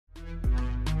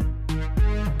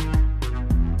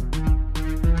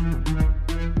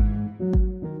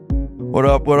What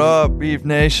up, Beef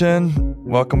Nation?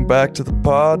 Welcome back to the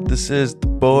pod. This is the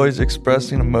boys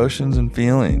expressing emotions and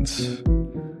feelings.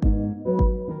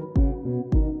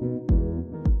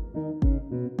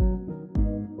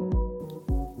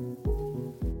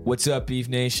 What's up, Beef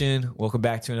Nation? Welcome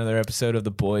back to another episode of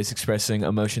the boys expressing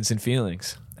emotions and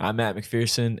feelings. I'm Matt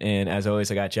McPherson, and as always,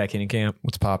 I got Jack Camp.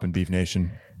 What's poppin', Beef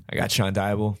Nation? I got Sean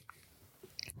Dybel.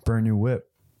 Brand new whip.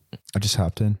 I just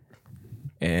hopped in.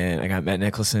 And I got Matt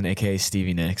Nicholson, a.k.a.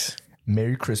 Stevie Nicks.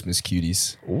 Merry Christmas,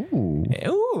 cuties. Ooh.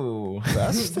 Ooh.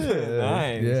 That's it.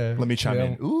 Nice. Yeah. Let me chime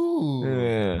in. Ooh.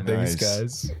 Yeah. Thanks, Nice.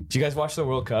 guys. Did you guys watch the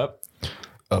World Cup?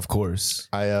 Of course.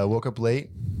 I woke up late.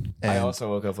 And I also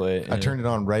woke up late. I turned it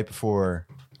on right before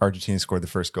Argentina scored the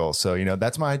first goal. So,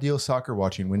 that's my ideal soccer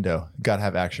watching window. Got to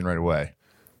have action right away.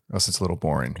 Or else it's a little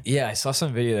boring. Yeah, I saw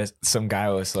some video that some guy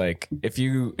was like, if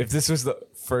this was the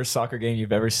first soccer game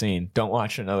you've ever seen, don't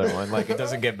watch another one. Like, it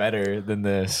doesn't get better than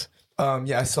this.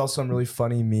 Yeah, I saw some really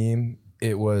funny meme.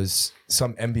 It was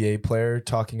some NBA player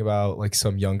talking about like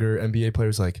some younger NBA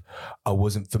players like, I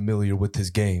wasn't familiar with his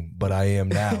game, but I am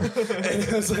now. And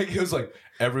it was like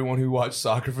everyone who watched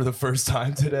soccer for the first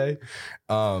time today.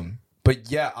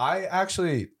 But yeah,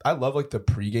 I love like the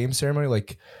pregame ceremony.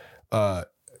 Like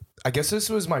I guess this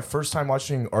was my first time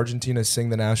watching Argentina sing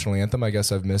the national anthem. I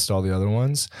guess I've missed all the other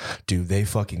ones. Dude, they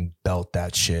fucking belt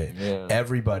that shit. Yeah.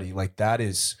 Everybody, like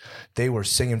they were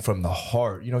singing from the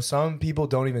heart. Some people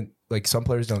don't even, like some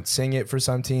players don't sing it for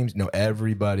some teams. No,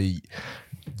 everybody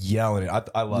yelling it.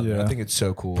 I love it. I think it's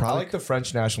so cool. I like the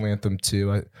French national anthem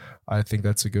too. I think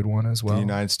that's a good one as well. The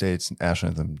United States national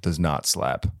anthem does not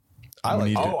slap.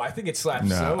 I think it slaps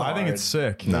No, so hard. I think it's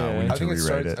sick. No, Yeah. we need I to think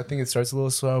rewrite it. I think it starts a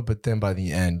little slow, but then by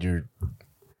the end,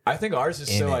 I think ours is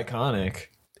so iconic.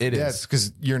 it Yeah, is. it's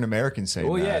because you're an American saying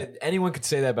Well, that. yeah, anyone could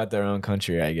say that about their own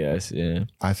country, I guess. Yeah.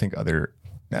 I think other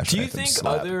national Do you anthems think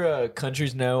slap. other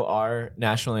countries know our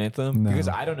national anthem? No. Because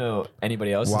I don't know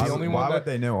anybody else's. Why, The only why one would that-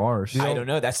 they know ours? I don't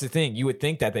know. That's the thing. You would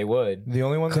think that they would. The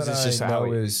only one that Because it's just I how know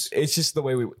we, is it's just the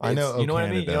way we. I know, You know what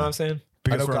I mean? Canada. You know what I'm saying?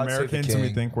 Because I know we're God Save the Americans and we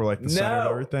King. think we're like the center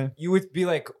of everything. You would be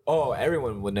like, oh,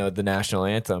 everyone would know the national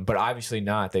anthem, but obviously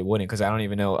not. They wouldn't, because I don't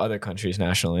even know other countries'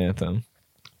 national anthem.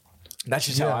 That's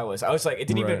just how I was. I was like, it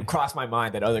didn't even Right. cross my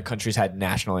mind that other countries had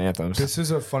national anthems. This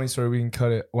is a funny story. We can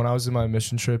cut it. When I was in my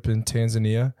mission trip in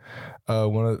Tanzania,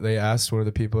 they asked one of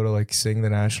the people to like sing the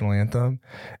national anthem,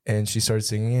 and she started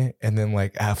singing it, and then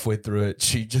like halfway through it,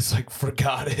 she just like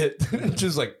forgot it.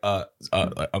 Just like,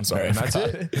 I'm sorry, And that's forgot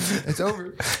it. It's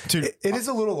over, Dude, it is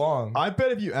a little long. I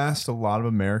bet if you asked a lot of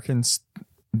Americans,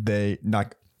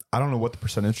 I don't know what the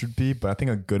percentage would be, but I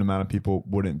think a good amount of people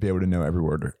wouldn't be able to know every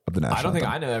word of the national I don't think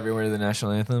anthem. I know every word of the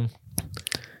national anthem.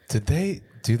 Did they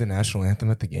do the national anthem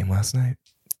at the game last night?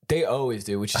 They always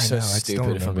do, which is I so know, I just don't stupid if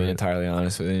I'm remember being it. entirely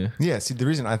honest with you. Yeah, see, the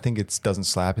reason I think it doesn't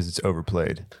slap is it's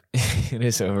overplayed. It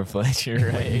is overplayed.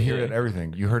 You're right. You hear it at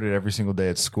everything. You heard it every single day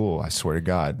at school. I swear to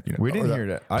God. We didn't Or hear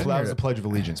that. I didn't That hear was the it. Pledge of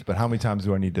Allegiance. But how many times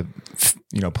do I need to,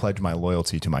 pledge my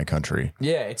loyalty to my country?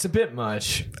 Yeah, it's a bit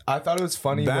much. I thought it was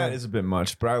funny. That is a bit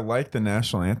much, but I like the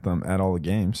national anthem at all the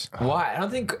games. Why? I don't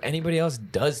think anybody else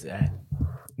does that.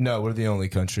 No, we're the only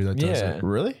country that does Yeah. it.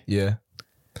 Really? Yeah.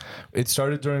 It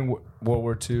started during World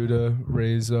War II to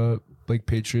raise like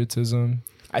patriotism.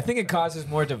 I think it causes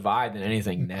more divide than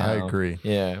anything now. I agree.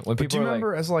 Yeah. When But do people you are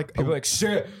remember like, as like people are like,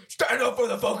 shit, stand up for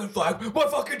the fucking flag. My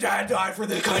fucking dad died for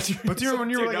the country. But do you remember when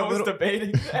you were Dude, like a no one's little-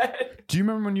 debating that? Do you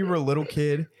remember when you were a little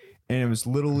kid and it was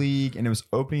Little League and it was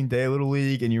opening day of Little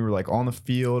League and you were like on the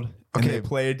field and Okay. they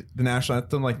played the national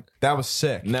anthem? Like that was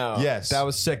sick. No. Yes. That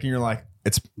was sick. And you're like,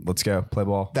 let's go play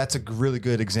ball. That's a really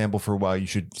good example for why you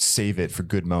should save it for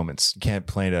good moments. You can't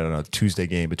play it on a Tuesday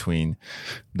game between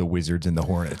the Wizards and the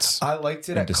Hornets. I liked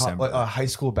it In at December. high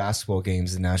school basketball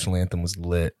games. The national anthem was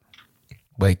lit.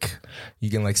 Like you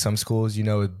can like some schools,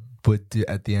 would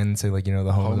at the end say like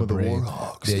the home of the Braves.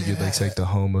 Warhawks. Yeah, you'd like say like the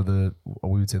home of the.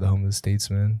 We would say the home of the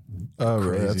Statesmen. Oh,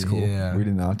 really? That's Crazy. cool. Yeah. We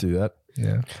did not do that.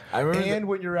 Yeah. I remember And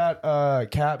when you're at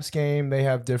Caps game, they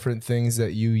have different things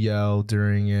that you yell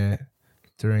during it.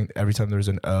 Every time there's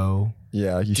an O.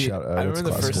 Yeah, you Dude, shout. I remember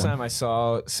the first time I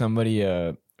saw somebody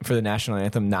for the national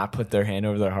anthem not put their hand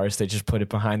over their hearts, they just put it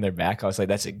behind their back. I was like,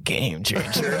 that's a game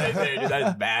changer right there, dude. That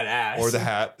is badass. Or the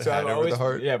hat, So I've over always, the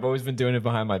heart. Yeah, I've always been doing it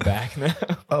behind my back now.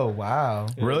 Oh wow.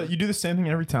 Really? You do the same thing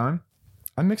every time?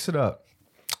 I mix it up.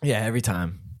 Yeah, every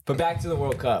time. But back to the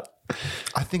World Cup.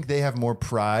 I think they have more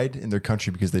pride in their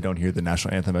country because they don't hear the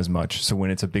national anthem as much. So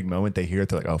when it's a big moment, they hear it.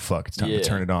 They're like, "Oh fuck, it's time to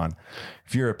turn it on."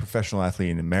 If you're a professional athlete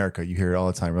in America, you hear it all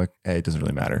the time. You're like, "Hey, it doesn't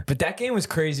really matter." But that game was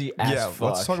crazy as fuck.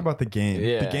 Let's talk about the game.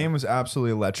 Yeah. The game was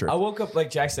absolutely electric. I woke up, like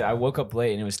Jack said, I woke up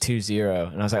late and it was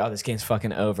 2-0. And I was like, oh, this game's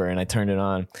fucking over. And I turned it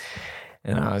on.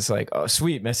 And I was like, oh,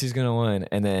 sweet, Messi's going to win.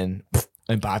 And then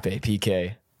Mbappe,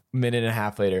 PK. Minute and a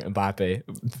half later,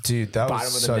 Mbappe. Dude, that Bottom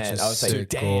was of the such net. a I was like, sick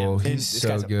damn, goal. this He's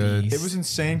guy's so a good. beast. It was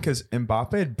insane because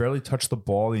Mbappe had barely touched the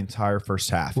ball the entire first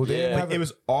half. Well, they didn't Like, have it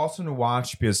was awesome to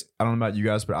watch because I don't know about you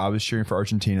guys, but I was cheering for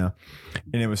Argentina,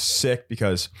 and it was sick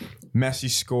because Messi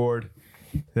scored,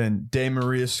 then De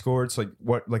Maria scored. It's like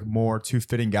what, like more two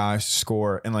fitting guys to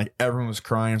score, and like everyone was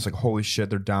crying. It's like holy shit,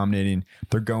 they're dominating.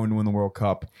 They're going to win the World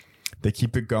Cup. They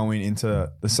keep it going into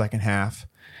the second half,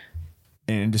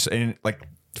 and like.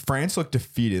 France looked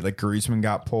defeated. Like Griezmann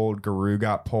got pulled, Giroud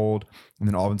got pulled, and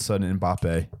then all of a sudden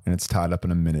Mbappe, and it's tied up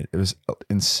in a minute. It was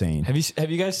insane. Have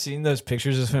you guys seen those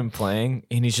pictures of him playing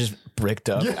and he's just bricked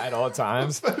up at all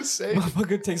times?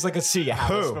 Motherfucker takes like a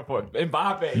Seattle before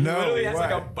Mbappe. He No literally has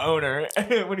like way. a boner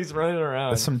when he's running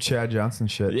around. That's some Chad Johnson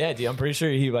shit. Yeah, dude, I'm pretty sure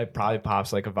he like probably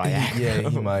pops like a Viagra. Yeah,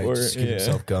 he might Or- just get yeah.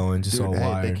 himself going, just all Hey,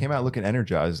 wired. they came out looking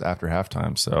energized after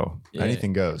halftime, so Yeah.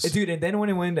 anything goes. Dude, and then when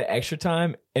it went into extra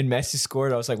time and Messi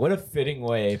scored, I was like, what a fitting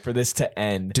way for this to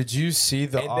end. Did you see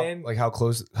the And then- like how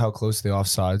close the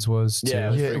offsides was? Yeah,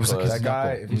 too? it was pretty like close. that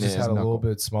guy. If he just Yeah. had a little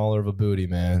bit smaller of a booty,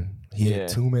 man, he Yeah. had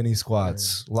too many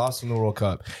squats. Lost in the World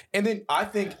Cup, and then I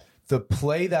think the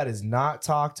play that is not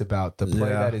talked about, the play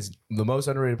Yeah. that is the most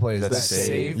underrated play, is that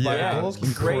save by Yeah. the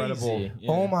goalkeeper. Crazy.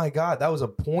 Yeah. Oh my god, that was a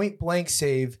point blank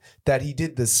save that he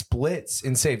did the splits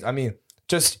and saved. I mean,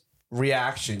 just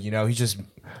reaction, he just,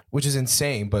 which is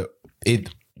insane, but it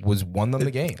was won them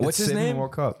the game. What's his Saving name? the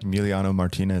World Cup. Emiliano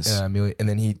Martinez. Yeah, and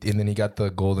then he got the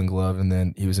Golden Glove, and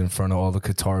then he was in front of all the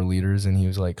Qatar leaders, and he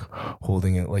was like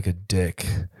holding it like a dick.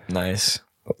 Nice.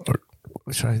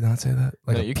 Should I not say that?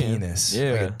 Like No, a you can. penis,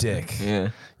 Yeah. like a dick. Yeah.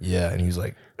 Yeah, and he was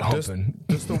like humping.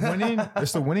 Does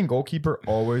the winning goalkeeper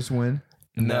always win?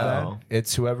 No.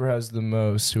 It's whoever has the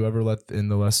most, whoever let in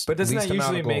the less. But doesn't least that amount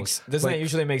usually of make goals. doesn't Like, that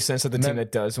usually make sense that the team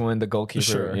that does win the goalkeeper?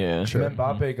 Sure. Yeah.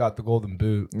 Mbappe got the Golden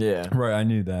Boot. Yeah. Right, I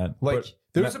knew that. Like But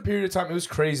there was a period of time it was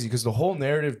crazy because the whole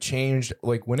narrative changed.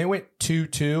 Like when it went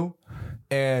 2-2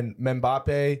 and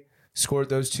Mbappe scored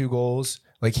those two goals,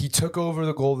 like he took over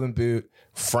the Golden Boot.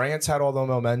 France had all the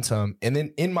momentum, and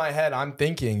then in my head, I'm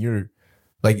thinking, you're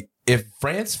like, if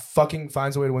France fucking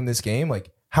finds a way to win this game,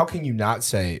 like, how can you not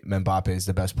say Mbappe is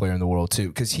the best player in the world too?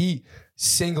 Because he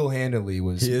single-handedly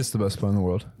was he is the best player in the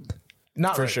world.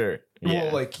 not For right- sure. Yeah.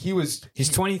 Well, like he was. He's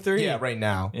 23. Yeah, right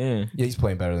now. Yeah. Yeah, he's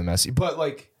playing better than Messi, but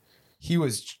like he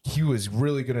was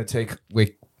really gonna take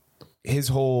like his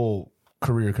whole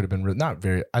career could have been not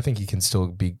very. I think he can still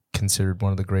be considered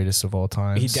one of the greatest of all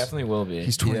time. He definitely will be.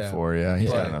 He's 24. Yeah,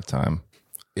 he's got enough time.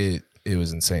 It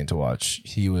was insane to watch.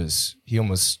 He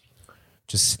almost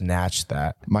just snatched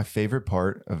that. My favorite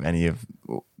part of any of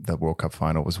the World Cup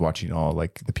final was watching all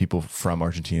like the people from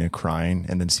Argentina crying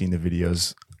and then seeing the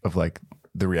videos of like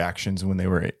the reactions when they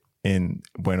were in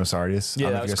Buenos Aires. Yeah, I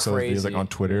don't that know if you was guys saw the videos like crazy. on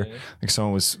Twitter. Yeah. Like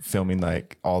someone was filming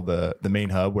like all the main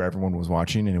hub where everyone was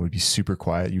watching, and it would be super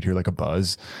quiet. You'd hear like a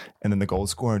buzz, and then the goal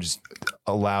scorer, just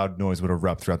a loud noise would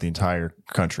erupt throughout the entire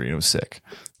country, and it was sick.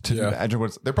 To imagine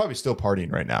what's they're probably still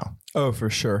partying right now. Oh, for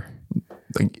sure.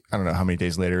 Like I don't know how many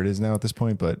days later it is now at this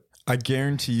point, but I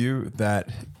guarantee you that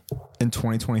in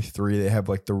 2023 they have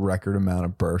like the record amount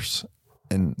of births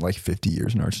in like 50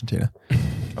 years in Argentina.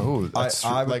 oh, that's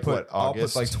I would like put, what I'll put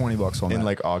August like $20 on in that.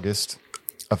 like August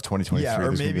of 2023. yeah, or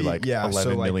there's maybe gonna be like 11 so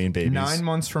million like babies. 9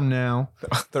 months from now,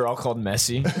 They're all called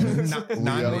Messi. 9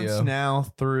 months now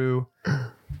through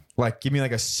like give me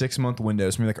like a 6-month window.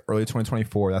 It's maybe like early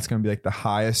 2024. That's going to be like the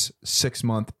highest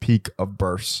 6-month peak of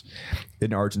births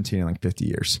in Argentina in like 50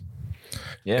 years.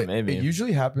 Yeah, maybe. It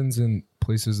usually happens in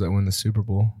places that win the Super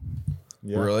Bowl.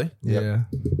 Really? Yeah,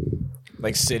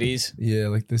 like cities. yeah,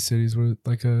 like the cities where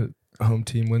like a home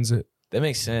team wins it. That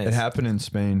makes sense. It happened in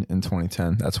Spain in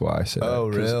 2010. That's why I said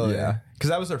Oh, that. 'Cause- really? Yeah. Because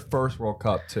that was their first World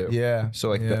Cup too. Yeah. So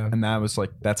like, Yeah. and that was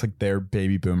like, that's like their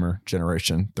baby boomer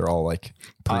generation. They're all like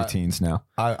preteens now.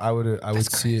 I would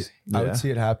see it. I Yeah. would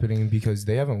see it happening because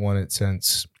they haven't won it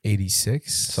since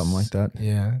 '86, Something like that.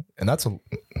 Yeah, and that's a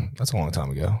long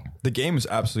time ago. The game was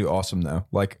absolutely awesome though.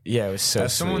 Like Yeah, it was so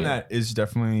as someone sweet. that is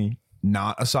definitely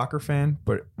not a soccer fan,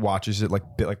 but watches it like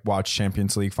watch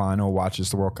Champions League final, watches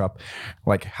the World Cup.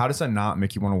 Like, how does that not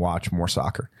make you want to watch more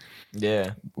soccer?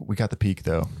 Yeah, We got the peak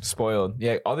though. spoiled.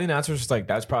 Yeah, all the announcers was like,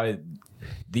 that's probably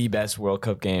the best World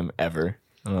Cup game ever.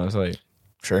 And I was like,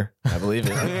 Sure, I believe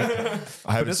it.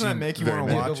 I doesn't that make you very want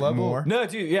to many. watch The level- more? No,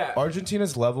 dude, yeah.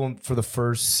 Argentina's level for the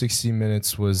first 60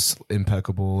 minutes was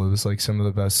impeccable. It was like some of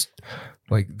the best,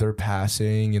 like their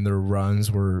passing and their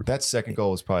runs were. That second goal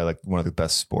was probably like one of the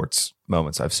best sports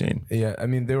moments I've seen. Yeah, I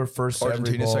mean they were first to every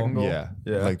Argentina's ball. second goal? Yeah,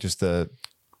 Yeah. like just the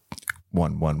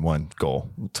 1-1-1 goal.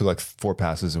 It took like 4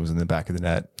 passes. It was in the back of the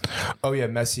net. Oh yeah,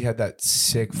 Messi had that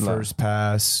sick first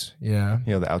pass. Yeah,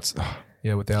 You know, the outs.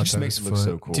 yeah, with the It outside just makes it of look his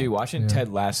so foot. cool. Dude, watching Ted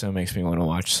Lasso makes me want to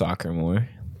watch soccer more.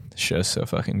 The show's so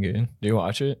fucking good. Do you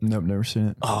watch it? Nope, never seen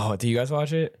it. Oh, do you guys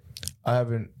watch it? I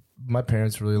haven't. My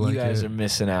parents really like You guys it. are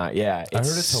missing out. Yeah, I heard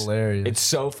it's hilarious. It's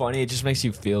so funny. It just makes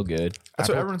you feel good. That's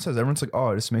what everyone says. Everyone's like, oh,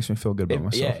 it just makes me feel good about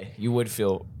myself. Yeah, you would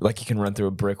feel like you can run through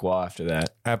a brick wall after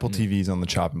that. Apple TV's on the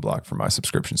chopping block for my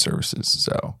subscription services.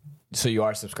 So you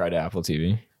are subscribed to Apple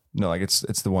TV? no, like it's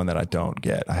the one that I don't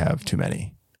get. I have too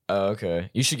many. Oh,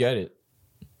 okay. You should get it.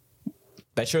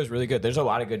 That show is really good. There's a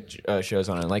lot of good shows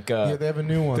on it. Like, yeah, they have a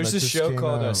new one. there's that this just show came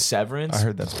called out. Severance. I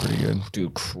heard that's pretty good.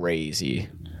 Dude, crazy.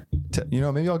 You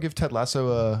know, maybe I'll give Ted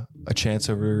Lasso a chance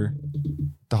over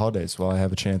the holidays while I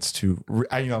have a chance to,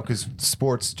 because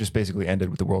sports just basically ended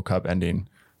with the World Cup ending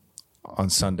on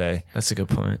Sunday. That's a good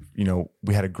point. You know,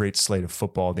 we had a great slate of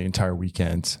football the entire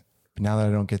weekend. But now that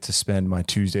I don't get to spend my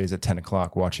Tuesdays at 10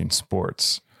 o'clock watching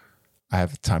sports, I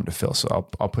have time to fill. So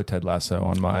I'll put Ted Lasso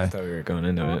on I my thought we were going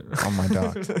into it. on my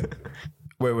dock.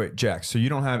 Wait, Jack. So you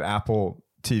don't have Apple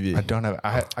TV? I don't have.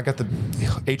 I got the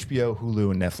HBO,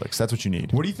 Hulu, and Netflix. That's what you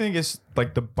need. What do you think is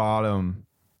like the bottom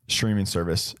streaming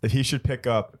service? If he should pick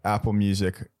up Apple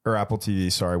Music or Apple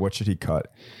TV, sorry, what should he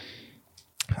cut?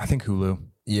 I think Hulu.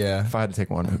 Yeah, If I had to take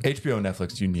one, HBO, and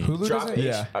Netflix. You need. Hulu Drop,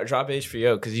 doesn't. drop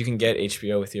HBO because you can get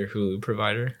HBO with your Hulu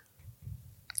provider.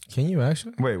 Can you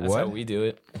actually? Wait, That's how what? we do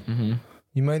it.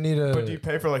 You might need a. But do you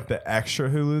pay for like the extra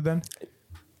Hulu then?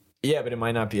 Yeah, but it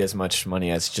might not be as much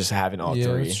money as just having all yeah,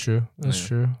 three. that's true. That's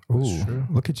true. That's true.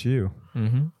 Look at you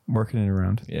working it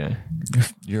around. Yeah.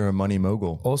 You're a money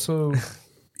mogul. Also,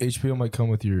 HBO might come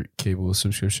with your cable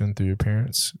subscription through your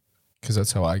parents, because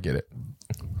that's how I get it.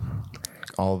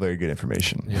 All very good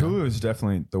information. Hulu is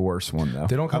definitely the worst one though.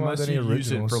 They don't come out unless with any you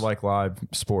use it originals. for like live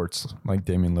sports, like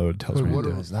Damian Lillard tells Wait, me. what, to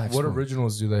do. Those live what sports.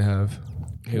 originals do they have?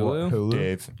 Hulu? Hulu?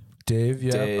 Dave.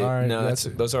 Yeah. Dave- All right. no, that's,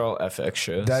 those are all FX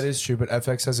shows. that is true, but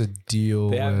FX has a deal.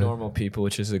 They have with, Normal People,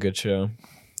 which is a good show.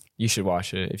 You should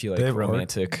watch it if you like They have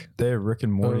romantic. They have Rick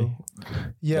and Morty.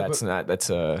 Yeah, that's but not. That's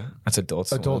Adult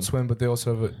Swim. Adult Swim, but they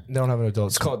also have they don't have an Adult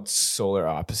It's Swim. called Solar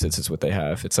Opposites. Is what they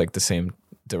have. It's like the same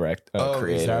creator.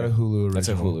 Is that a Hulu original? That's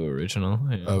a Hulu original.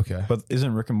 Yeah. Okay. But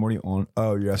isn't Rick and Morty on?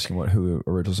 Oh, you're asking what Hulu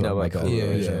originals are? No, My like bad. Hulu Yeah,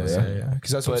 originals. yeah.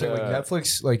 Because that's what I'm But, saying. Like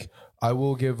Netflix, like I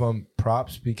will give them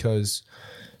props because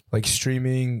like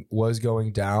streaming was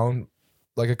going down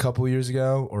like a couple years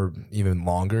ago or even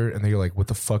longer, and they're like, "What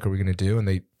the fuck are we gonna do?" And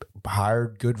they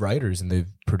hired good writers and they've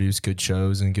produced good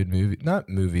shows and good movies. Not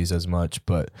movies as much,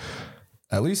 but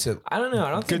at least it. I don't know. I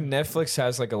don't think Netflix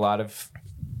has like a lot of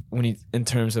in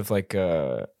terms of like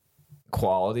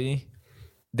quality.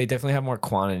 They definitely have more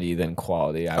quantity than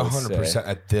quality. I would 100% say.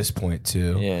 at this point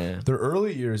too. Yeah. Their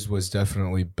early years was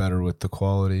definitely better with the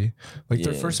quality. Like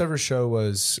their Yeah. first ever show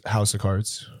was House of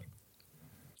Cards.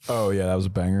 Oh yeah, that was a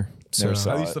banger. Never So-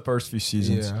 saw At least it. the first few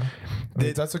seasons. Yeah, I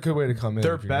mean, that's a good way to come in.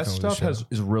 Their if you're gonna best come with a stuff show.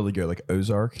 is really good, like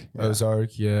Ozark.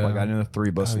 Ozark. Yeah, Like I know the three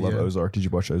of us Oh, love yeah. Ozark. Did you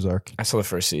watch Ozark? I saw the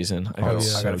first season. I gotta,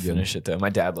 yeah. I gotta So good. finish it though. My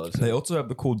dad loves it. They also have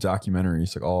the cool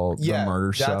documentaries, like all the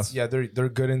murder stuff. Yeah, they're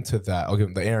good into that. I'll give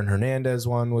them the Aaron Hernandez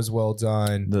one was well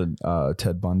done. The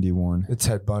Ted Bundy one. The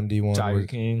Ted Bundy one, Tiger was,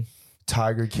 King.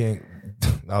 Tiger King.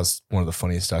 That was one of the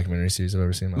funniest documentary series I've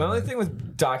ever seen. In My my only life. thing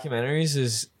with documentaries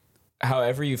is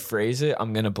however you phrase it,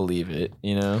 I'm gonna believe it.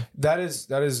 You know? That is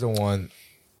the one.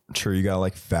 Sure, you gotta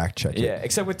like fact check it. Yeah.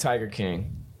 Except with Tiger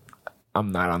King,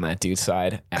 I'm not on that dude's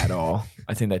side at all.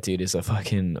 I think that dude is a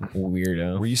fucking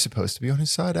weirdo. Were you supposed to be on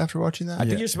his side after watching that? I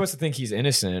think you're supposed to think he's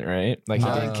innocent, right? Like he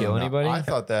didn't kill anybody. I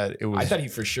thought that it was. I thought he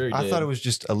for sure did. I thought it was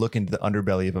just a look into the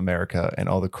underbelly of America and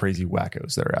all the crazy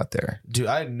wackos that are out there. Dude,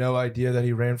 I had no idea that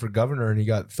he ran for governor and he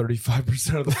got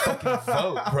 35% of the fucking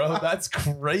vote, bro. That's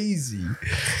crazy.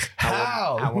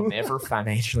 How? I will never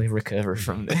financially recover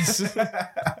from this.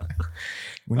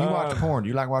 When you watch porn, do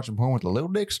you like watching porn with the little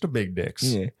dicks or the big dicks?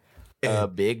 Yeah.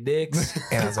 Big dicks.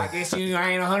 And I was I like, guess you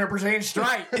ain't 100%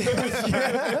 straight.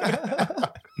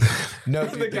 no,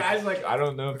 The dude, guy's like, I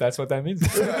don't know if that's what that means.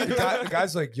 the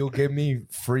guy's like, you'll give me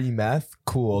free meth?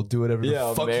 Cool, I'll do whatever Yeah,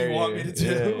 the fuck you want me to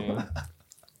do. Yeah.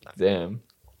 Damn.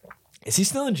 Is he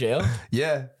still in jail?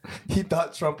 Yeah. He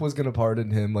thought Trump was going to pardon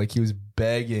him. Like, he was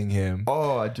begging him.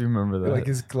 Oh, I do remember that. Like,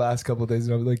 his last couple of days.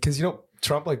 And I was like, because,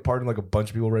 Trump like pardoned like a bunch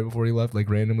of people right before he left, like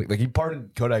randomly. Like he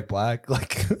pardoned Kodak Black.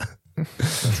 Like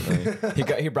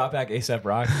He brought back ASAP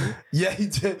Rocky. yeah, he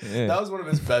did. Yeah. That was one of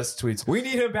his best tweets. We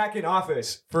need him back in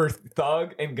office for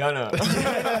Thug and Gunna.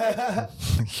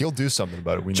 He'll do something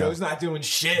about it. We know. Joe's not doing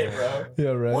shit, bro. Yeah,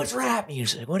 right. What's rap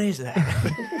music? What is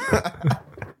that?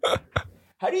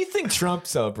 How do you think Trump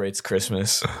celebrates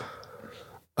Christmas?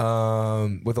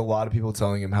 With a lot of people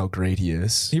telling him how great he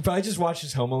is. He probably just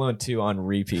watches Home Alone 2 on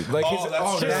repeat. Like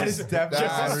That's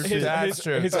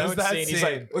true. His own scene. He's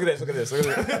like, look at this.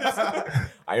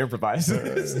 I improvise.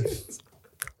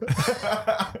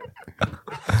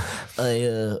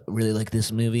 I really like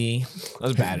this movie. That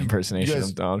was a bad impersonation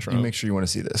of Donald Trump. You make sure you want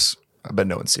to see this. I bet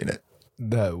no one's seen it.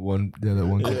 That one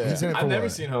clip. He's in it for I've never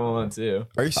what? seen Home Alone 2.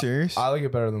 Are you serious? I like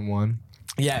it better than one.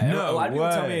 Yeah, No a lot of people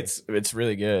tell way. me it's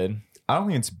really good. I don't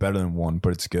think it's better than one,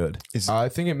 but it's good. I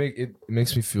think it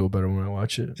makes me feel better when I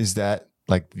watch it. Is that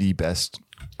like the best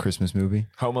Christmas movie?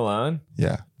 Home Alone?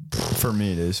 Yeah. For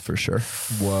me, it is for sure.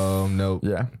 Whoa, no.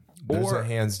 Yeah. There's a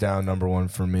hands down number one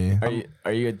for me.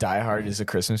 Are you a diehard as a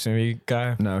Christmas movie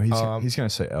guy? No, he's gonna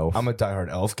say Elf. I'm a diehard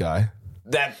Elf guy.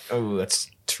 That's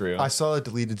true. I saw a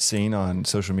deleted scene on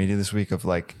social media this week of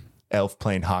like Elf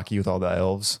playing hockey with all the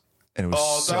elves. And it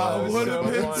was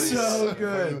so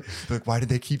good. Like, why did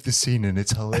they keep the scene in?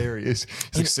 It's hilarious.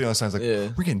 He's like sitting on the signs like, Yeah.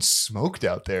 we're getting smoked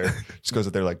out there. Just goes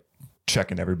out there like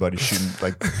checking everybody, shooting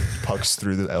like pucks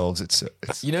through the elves. It's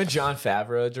You know Jon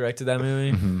Favreau directed that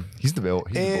movie? he's the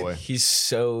boy. He's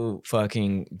so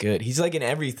fucking good. He's like in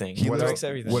everything. He directs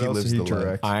everything. What He else lives did he the life.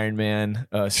 direct? Iron Man,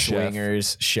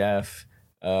 Swingers, Chef.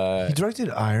 He directed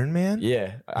Iron Man?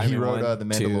 Yeah. Iron Man wrote, 1,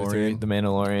 The 2, 3, Mandalorian. The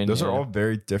Mandalorian. Those yeah. are all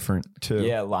very different too.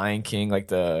 Yeah, Lion King, like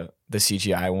the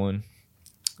CGI one.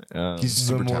 He's The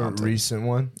super more talented. recent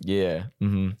one. Yeah.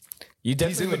 Mm-hmm. You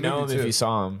definitely in would the know him movie, if too. you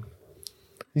saw him.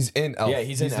 He's in Elf. Yeah,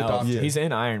 he's in the Elf. doctor. He's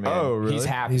in Iron Man. Oh, really? He's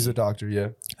happy. He's the doctor, yeah.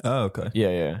 Oh, okay.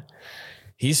 Yeah.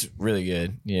 He's really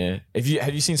good. Yeah. Have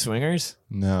you seen Swingers?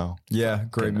 No. Yeah,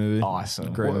 great movie.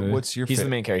 Awesome. Great movie. What's your He's the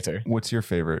main character. What's your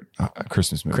favorite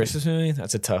Christmas movie? Christmas movie?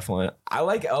 That's a tough one. I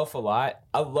like Elf a lot.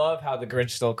 I love how The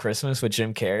Grinch Stole Christmas with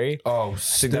Jim Carrey. Oh,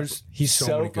 He's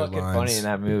so many good fucking lines. funny in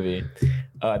that movie.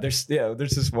 There's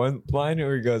this one line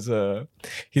where he goes,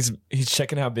 he's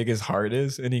checking how big his heart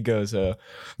is, and he goes, 3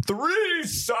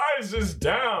 sizes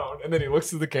down, and then he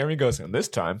looks at the camera and goes, and this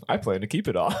time I plan to keep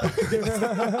it all.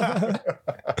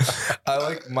 I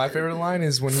like my favorite line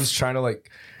is when he's trying to like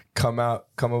come up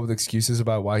with excuses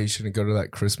about why he shouldn't go to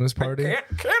that Christmas party. Can't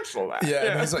cancel that.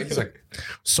 Yeah, and he's like,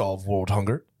 solve world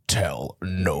hunger, tell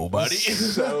nobody.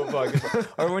 So fucking.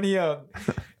 Or when he,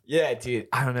 yeah, dude,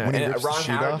 I don't know. When he And rips the Ron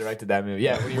sheet Howard off? directed that movie.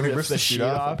 Yeah, when he rips the sheet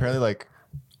off. apparently like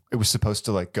it was supposed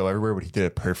to like go everywhere, but he did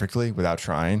it perfectly without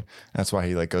trying. That's why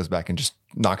he like goes back and just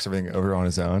knocks everything over on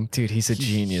his own. Dude, he's a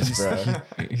genius, bro.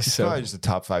 He's so Probably just a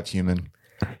top 5 human.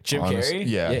 Jim honest- Carrey.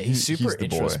 yeah, he's super he's the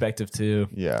boy. introspective too.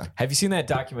 Yeah. Have you seen that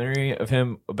documentary of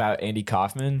him about Andy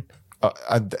Kaufman?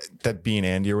 That being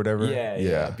Andy or whatever.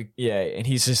 Yeah. And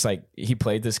he's just like he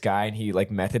played this guy and he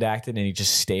like method acted and he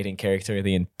just stayed in character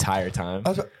the entire time.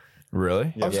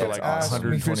 Really? Yeah, for like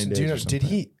 120 days. Do you know, or something. did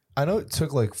he? I know it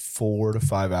took like 4 to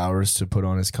 5 hours to put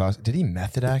on his costume. Did he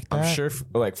method act that? I'm sure,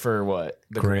 for what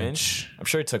the Grinch. I'm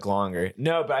sure it took longer.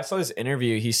 No, but I saw this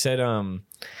interview. He said,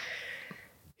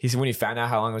 he said when he found out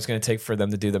how long it was going to take for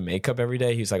them to do the makeup every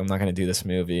day, he was like, I'm not going to do this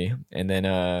movie. And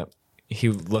then he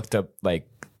looked up like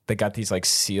they got these like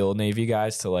SEAL Navy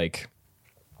guys to like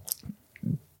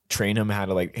train him how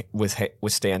to like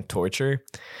withstand torture.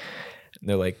 And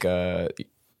they're like,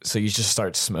 so you just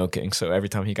start smoking. So every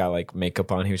time he got like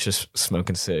makeup on, he was just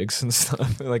smoking cigs and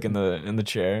stuff, like in the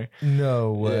chair.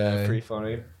 No way. Yeah, pretty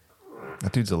funny.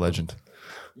 That dude's a legend.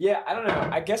 Yeah, I don't know.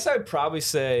 I guess I'd probably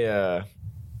say, I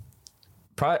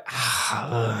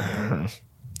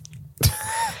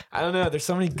don't know. There's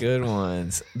so many good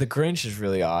ones. The Grinch is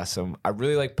really awesome. I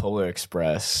really like Polar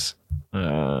Express.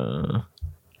 Probably.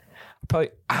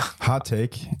 Hot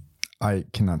take. I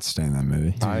cannot stand that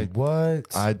movie.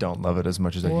 What? I don't love it as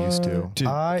much as I used to. Dude,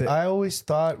 I always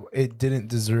thought it didn't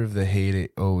deserve the hate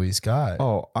it always got.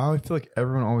 I feel like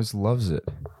everyone always loves it.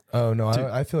 Oh no,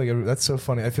 I feel like that's so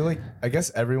funny. I feel like I guess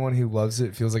everyone who loves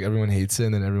it feels like everyone hates it,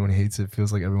 and then everyone hates it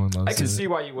feels like everyone loves it. I can see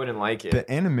why you wouldn't like it.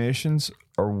 The animations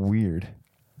are weird.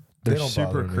 They They're don't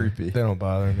super bother me. creepy. They don't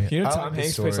bother me. You know I Tom like the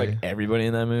Hanks plays story. like everybody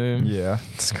in that movie? Yeah.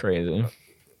 It's crazy.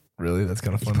 Really, that's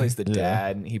kind of He funny. plays the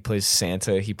dad. He plays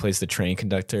Santa. He plays the train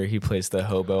conductor. He plays the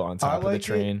hobo on top of the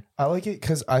train. I like it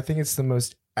because I think it's the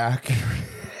most accurate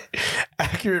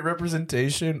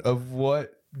representation of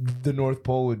what the North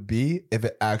Pole would be if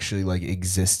it actually like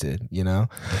existed, you know?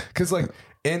 Because like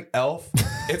In Elf,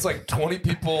 it's like 20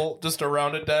 people just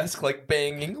around a desk, like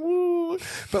banging. Woo.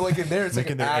 But like in there, it's like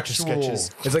Making an their extra actual.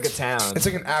 sketches. It's like a town. It's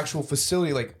like an actual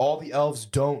facility. Like all the elves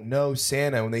don't know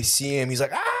Santa. When they see him, he's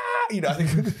like, ah, you know. I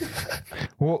think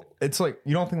Well, it's like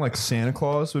you don't think like Santa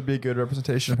Claus would be a good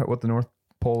representation of what the North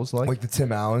Pole is like? like the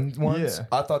Tim Allen ones. Yeah.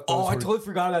 I thought. Those oh, I were, totally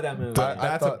forgot about that movie. I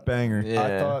That's a thought- banger. Yeah.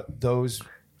 I thought those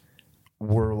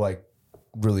were like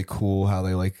really cool. How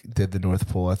they like did the North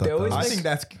Pole. I thought. They always those- I think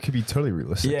that could be totally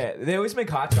realistic. Yeah, they always make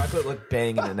hot chocolate look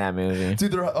banging in that movie.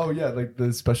 Dude, they're oh yeah, like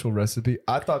the special recipe.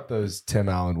 I thought those Tim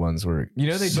Allen ones were. You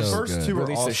know they so just The first good. two are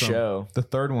released awesome. a show. The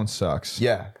third one sucks.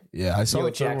 Yeah, I saw Yeah, the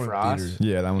with third Jack one in Frost. theaters.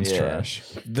 Yeah, that one's Yeah. trash.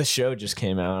 The show just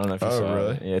came out. I don't know if you Oh, saw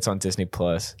really? it. Yeah, it's on Disney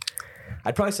Plus.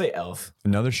 I'd probably say Elf.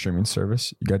 Another streaming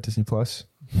service. You got Disney Plus?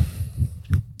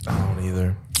 I don't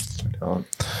either.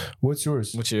 What's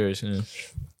yours? What's yours? Yeah.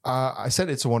 I said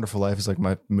It's a Wonderful Life is like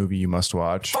my movie you must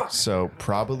watch. So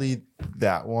probably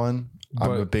that one. I'm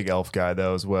But- a big Elf guy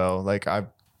though as well. Like I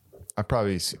could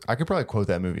probably quote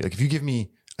that movie. Like if you give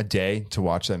me a day to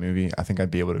watch that movie, I think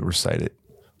I'd be able to recite it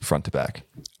front to back.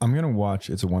 I'm gonna watch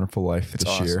It's a Wonderful Life this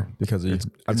awesome. year because I've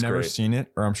it's never great. seen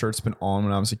it, or I'm sure it's been on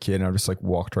when I was a kid and I just like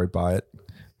walked right by it.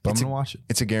 But I'm gonna watch it.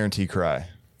 It's a guarantee cry.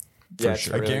 Yeah,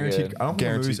 sure. I really guaranteed. good. I don't think the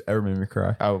Guaranteed. movie's ever made me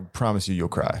cry. I will promise you'll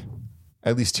cry.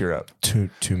 At least tear up. Too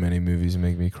many movies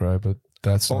make me cry, but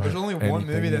that's Well, not there's only one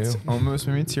movie anything that's new. almost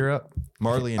made me tear up.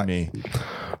 Marley and Me.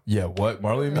 Yeah, what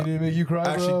Marley and Me didn't make you cry?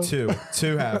 Actually, bro?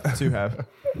 two have.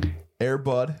 Air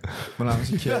Bud when I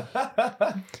was a kid,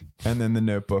 and then The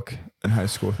Notebook in high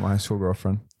school with my high school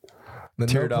girlfriend. The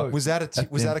teared up. Notebook-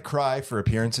 Was that a cry for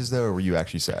appearances though, or were you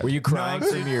actually sad? Were you crying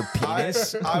from your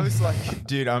penis? I was like,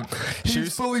 dude, she He's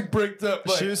was fully bricked up.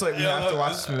 She was like, "We have to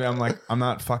watch this movie." I'm like, "I'm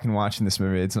not fucking watching this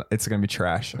movie. It's gonna be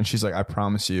trash." And she's like, "I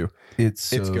promise you, It's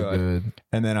so it's good."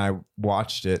 And then I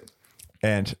watched it,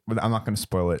 and I'm not gonna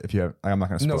spoil it. I'm not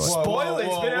gonna spoil it. Spoil it.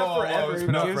 It's been out forever. It's Who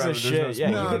been out gives a forever. There's shit? no Yeah,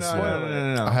 you No, can no, spoil no, no, it.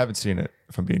 no, no, I no. haven't seen it,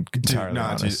 if I'm being entirely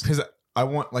honest. Because I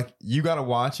want like you got to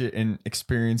watch it and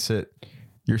experience it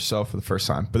yourself for the first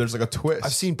time. But there's like a twist.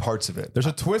 I've seen parts of it. There's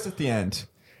a twist at the end,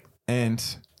 and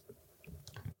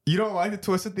you don't like the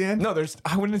twist at the end. No,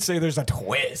 I wouldn't say there's a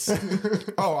twist.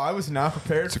 Oh, I was not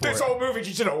prepared for This it. whole movie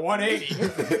just did a 180.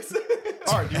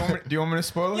 All right, do you want me to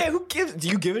spoil it? Yeah, who gives? Do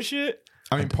you give a shit?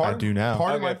 I mean, I do now.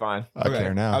 Part of Okay, my fine. I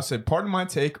care now. I'll say part of my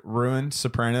take ruined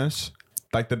Sopranos,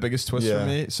 like the biggest twist Yeah. for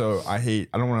me. So I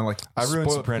don't want to like. I ruined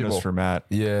spoil it Sopranos people. for Matt.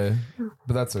 Yeah,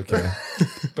 but that's okay.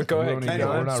 But go ahead. ruining keep it.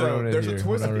 going. We're not So ruining it there's here. a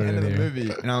twist We're at not the end of the ruining it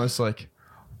movie, and I was like,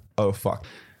 "Oh fuck!"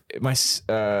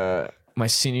 My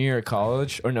senior year of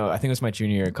college, or no, I think it was my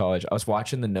junior year of college. I was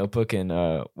watching The Notebook in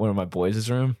one of my boys'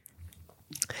 room,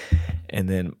 and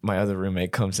then my other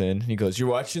roommate comes in. He goes, "You're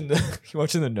watching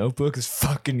the Notebook? It's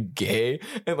fucking gay."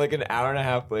 And like an hour and a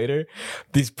half later,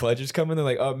 these pledges come in. They're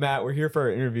like, "Oh, Matt, we're here for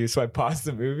our interview." So I paused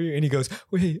the movie, and he goes,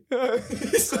 "Wait,"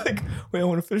 he's like, "Wait, I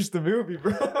want to finish the movie,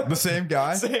 bro." The same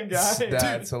guy. Same guy.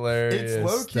 That's hilarious. it's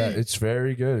low-key. It's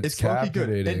very good. It's low-key good,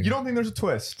 captivating. and you don't think there's a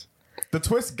twist. The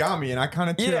twist got me, and I kind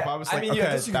of teared up. I was like, "Okay,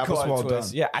 guess you could that was call it well a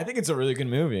twist. done." Yeah, I think it's a really good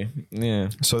movie. Yeah,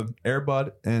 So Air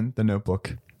Bud and The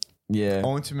Notebook, yeah.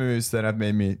 only two movies that have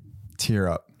made me tear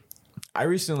up. I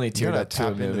recently You teared gotta up to a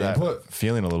tap into movie. that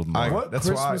feeling a little more. What That's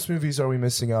Christmas movies are we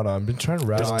missing out on? I've been trying to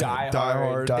rattle. There's Die Die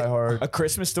Hard. Hard. A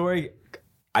Christmas Story,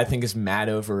 I think, is mad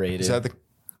overrated. Is that the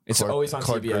it's Clark- always on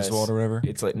Clark TBS. Griswold or whatever?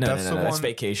 It's like no, That's no, no, the that's one-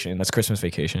 Vacation. That's Christmas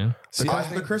Vacation. See, I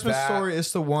think The Christmas that- Story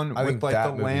is the one I with think like that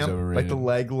the movie's lamp, like overrated. the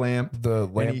leg lamp. The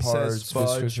And lamp he says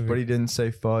fudge, but he didn't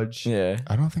say fudge. Yeah,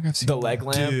 I don't think I've seen the that. leg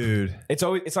lamp. Dude, It's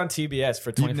on TBS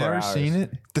for 24 you've never hours. seen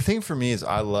it? The thing for me is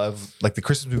I love like the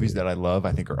Christmas movies that I love,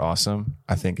 I think are awesome.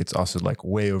 I think it's also like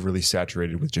way overly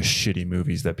saturated with just shitty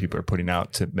movies that people are putting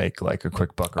out to make like a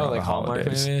quick buck around Oh, like the Hallmark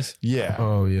holidays. movies. Yeah.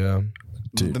 Oh yeah.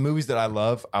 The movies that I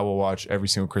love, I will watch every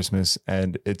single Christmas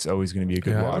and it's always going to be a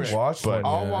good Yeah, I watch. haven't watched but one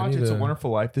I'll Yeah, I watch need It's a to-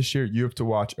 Wonderful Life this year. You have to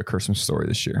watch A Christmas Story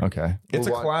this year. okay. It's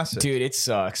a Well, classic. Dude, it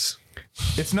sucks.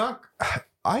 It's not.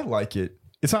 I like it.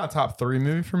 It's not a top 3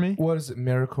 movie for me. What is it?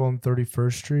 Miracle on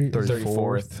 31st Street.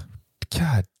 34th.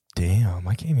 God damn!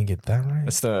 I can't even get that right.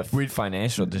 That's the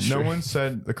financial district. No one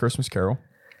said The Christmas Carol.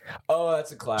 Oh,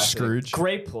 that's a classic. Scrooge.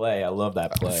 Great play. I love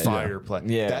that play. Fire play.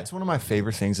 Yeah. That's one of my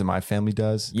favorite things that my family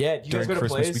does. Yeah, do you guys During go to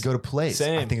Christmas, plays? we go to plays.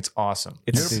 Same. I think it's awesome.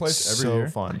 It's- You go to plays every so year?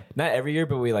 fun. Not every year,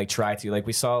 but we like try to. Like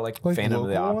we saw like Phantom of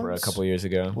the local Opera ones? a couple years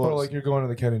ago. Or like you're going to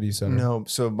the Kennedy Center. No,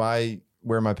 so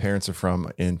where my parents are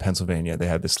from in Pennsylvania, they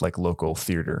had this like local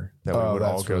theater that we Oh, would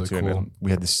all that's go really to. And cool.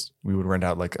 then we would rent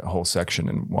out like a whole section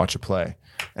and watch a play.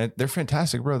 And they're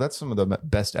fantastic, bro. That's some of the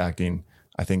best acting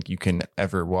I think you can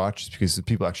ever watch because the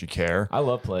people actually care. I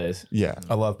love plays. Yeah.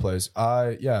 I love plays.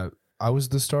 I I was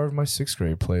the star of my 6th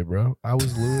grade play, bro. I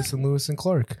was Lewis and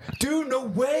Clark. Dude, no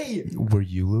way. Were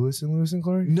you Lewis and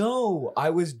Clark? No, I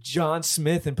was John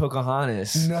Smith and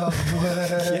Pocahontas. No way.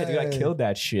 Yeah, dude, I killed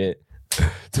that shit.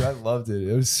 Dude, I loved it.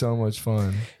 It was so much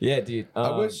fun. Yeah, dude.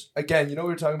 I wish, again, we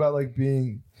were talking about like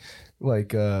being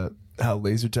like how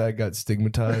laser tag got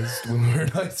stigmatized when we were in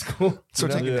high school. So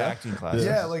You know? taking acting classes.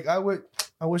 Yeah, like I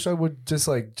wish I would just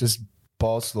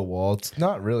balls to the wall. It's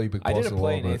not really, but I balls did to a the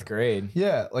play wall, in but- 8th grade.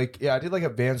 Yeah, I did like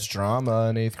advanced drama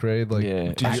in 8th grade. Like, Yeah. you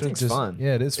should Acting's fun.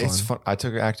 Yeah, it is fun. It's fun. I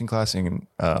took an acting class in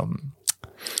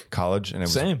college, and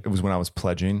Same. it was when I was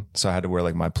pledging, so I had to wear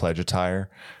like my pledge attire.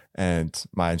 And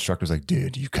my instructor was like,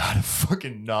 "Dude, you gotta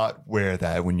fucking not wear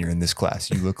that when you're in this class.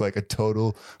 You look like a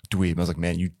total dweeb." I was like,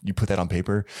 "Man, you put that on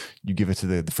paper, you give it to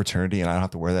the fraternity, and I don't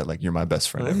have to wear that. Like, you're my best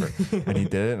friend ever." And he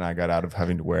did it, and I got out of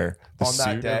having to wear the On that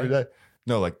suit day? every day.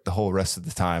 No, like the whole rest of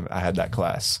the time I had that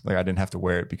class. Like, I didn't have to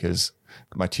wear it because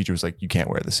my teacher was like, "You can't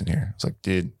wear this in here." I was like,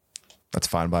 "Dude, that's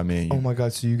fine by me." Oh my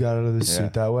god! So you got out of the Yeah.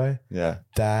 suit that way? Yeah,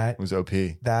 That it was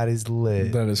OP. that is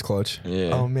lit. That is clutch. Yeah.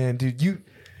 Oh man, dude,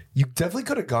 you definitely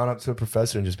could have gone up to a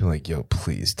professor and just been like, "Yo,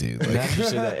 please, dude." Like, Imagine you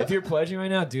say that. If you're pledging right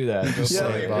now, do that. Go yeah, for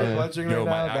like, it. if I'm Yeah. watching Yo, right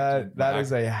my now, acting- that my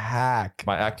is a hack.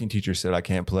 My acting teacher said I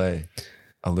can't play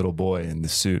a little boy in the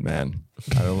suit, man.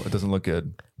 It doesn't look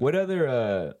good. What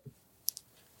other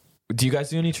do you guys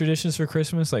do any traditions for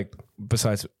Christmas? Like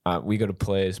besides we go to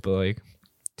plays, but like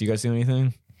do you guys do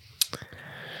anything?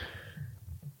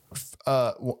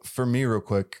 For me, real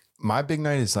quick, my big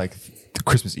night is like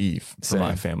Christmas Eve for my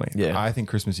Same. family. Yeah. I think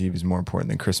Christmas Eve is more important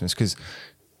than Christmas because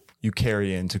you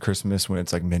carry into Christmas when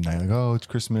it's like midnight, like, oh, it's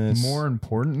Christmas. More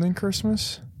important than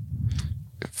Christmas?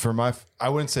 For I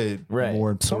wouldn't say Right.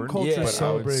 more Some important, cultures Yeah. but I would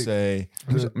celebrate say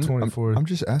the 24th. I'm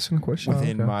just asking a question.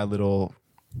 within my little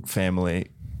family,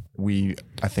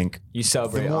 I think You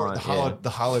celebrate the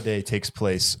holiday takes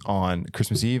place on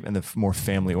Christmas Eve, and the more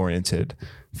family oriented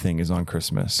thing is on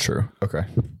Christmas. True. Okay.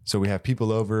 So we have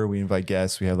people over, we invite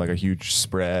guests, we have like a huge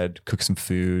spread, cook some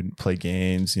food, play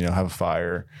games, have a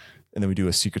fire, and then we do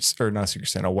a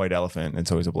white elephant. And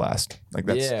it's always a blast. Like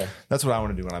that's what I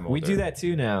want to do when I'm older. We do that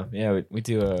too now. Yeah, we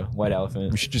do a white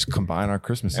elephant. We should just combine our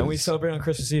Christmases. And we celebrate on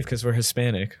Christmas Eve because we're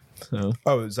Hispanic. So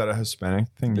Oh, is that a Hispanic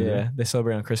thing? to do? yeah, they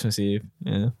celebrate on Christmas Eve.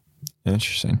 Yeah.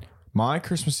 Interesting. My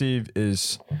Christmas Eve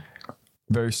is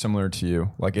very similar to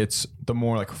you. Like it's the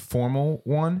more like formal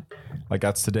one. Like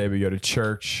that's the day we go to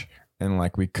church and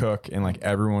like we cook and like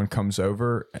everyone comes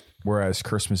over. Whereas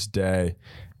Christmas Day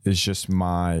is just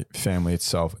my family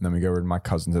itself. And then we go over to my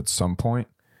cousins at some point.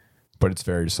 But it's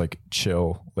very just like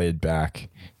chill, laid back.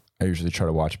 I usually try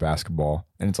to watch basketball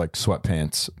and it's like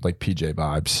sweatpants, like PJ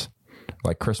vibes.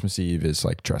 Like Christmas Eve is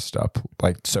like dressed up.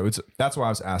 Like so that's why I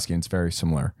was asking. It's very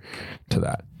similar to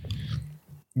that.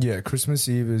 Yeah, Christmas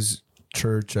Eve is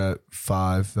church at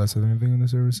 5. That's what I think when the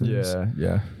service is.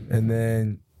 Yeah. And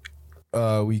then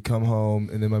we come home,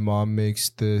 and then my mom makes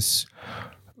this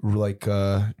like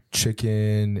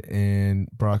chicken and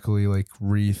broccoli like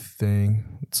wreath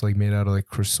thing. It's like made out of like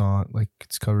croissant, like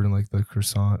it's covered in like the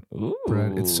croissant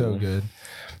bread. It's so good.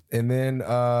 And then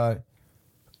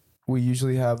we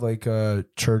usually have like a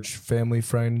church family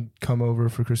friend come over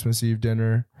for Christmas Eve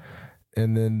dinner,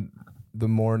 and then the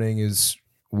morning is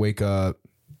wake up,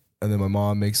 and then my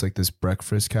mom makes like this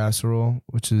breakfast casserole,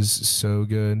 which is so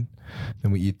good.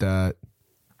 Then we eat that.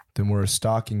 Then we're a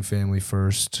stocking family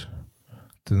first,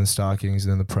 then the stockings,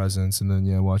 then the presents, and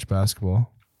then watch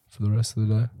basketball for the rest of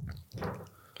the day.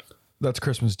 That's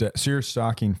Christmas Day. So you're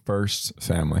stocking first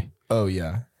family. Oh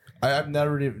yeah, I've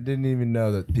never didn't even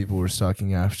know that people were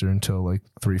stocking after until like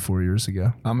 3-4 years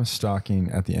ago. I'm a stocking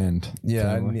at the end. Yeah,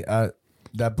 family.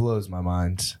 that blows my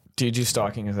mind. Do you do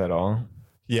stockings at all?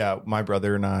 Yeah, my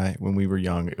brother and I, when we were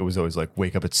young, it was always like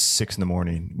wake up at 6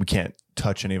 a.m. We can't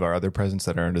touch any of our other presents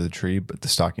that are under the tree, but the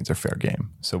stockings are fair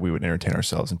game. So we would entertain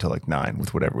ourselves until like 9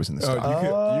 with whatever was in the Oh, stocking.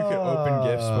 you could open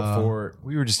gifts before.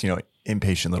 We were just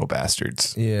impatient little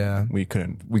bastards. Yeah, We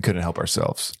couldn't help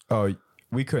ourselves. Oh,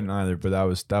 we couldn't either. But that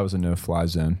was a no-fly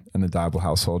zone in the Dibble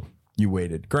household. You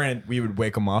waited. Granted, we would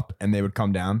wake them up and they would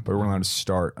come down, but we weren't allowed to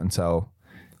start until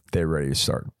they were ready to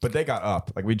start. But they got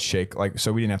up. Like we'd shake. Like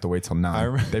so, we didn't have to wait till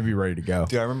 9. They'd be ready to go.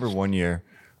 Dude, I remember one year,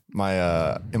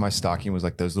 my in my stocking was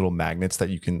like those little magnets that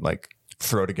you can like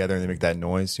throw together and they make that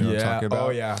noise. You know what I'm talking about? Oh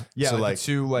yeah. Yeah. So like like the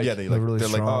two like yeah, they're really like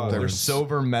strong. they're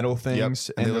silver metal things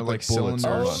And and they they're look like like bullets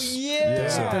cylinders. almost.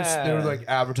 yeah. they were like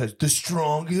advertised the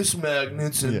strongest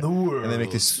magnets in the world, And they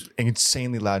make this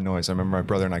insanely loud noise. I remember my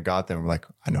brother and I got them. We're like,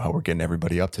 I know how we're getting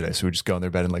everybody up today. So we just go in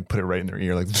their bed and like put it right in their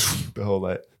ear, like the whole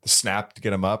the snap to get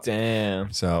them up.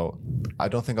 Damn. So I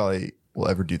don't think I will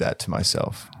ever do that to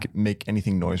myself. Make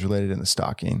anything noise related in the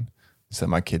stocking. so that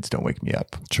my kids don't wake me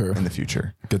up True. in the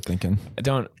future. Good thinking. I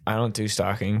don't do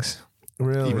stockings.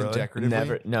 Really? Even decoratively?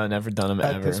 Never done them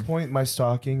At ever. this point, my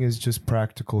stocking is just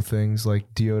practical things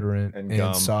like deodorant And and,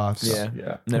 gum. socks. Yeah.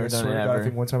 Yeah. Never I done swear it to God, I ever.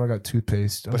 think one time I got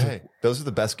toothpaste. I But was hey, like, those are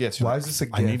the best gifts. You're why like, is this a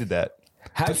I gift? needed that.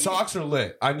 the socks are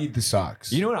lit. I need the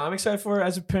socks. You know what I'm excited for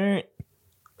as a parent?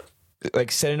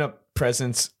 Like setting up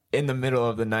presents in the middle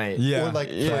of the night. Yeah. Or like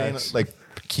Yeah. playing, like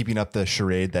keeping up the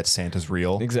charade that Santa's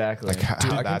real. Exactly. Like how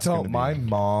Dude, I can that's tell gonna be. my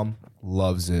mom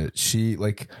loves it. She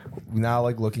like now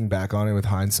like looking back on it with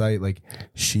hindsight, like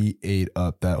she ate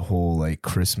up that whole like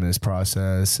Christmas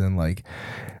process and like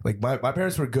my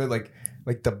parents were good like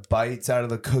the bites out of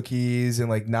the cookies and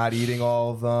like not eating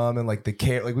all of them and like the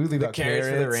carrot like we would leave out carrots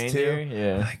for the reindeer. too.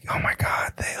 Yeah. Like oh my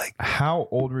god, they like. How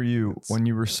old were you when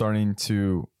you were starting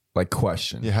to like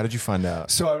question? Yeah, how did you find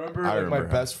out? So I remember like remember my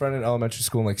how- best friend in elementary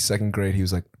school in like second grade. He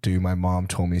was like, "Dude, my mom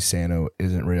told me Santa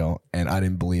isn't real," and I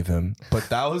didn't believe him. But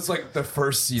that was like the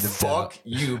first seed of doubt.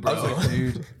 you, I was like,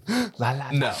 dude,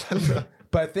 no.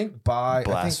 But I think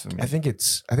Blasphemy. I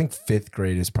think fifth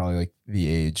grade is probably like the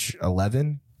age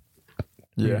 11.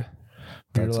 Yeah.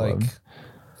 You're That's like, 11.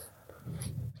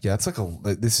 yeah, it's like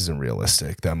this isn't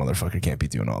realistic. That motherfucker can't be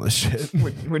doing all this shit.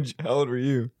 How old were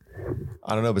you?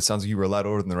 I don't know, but it sounds like you were a lot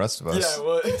older than the rest of us. Yeah, I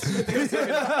was. I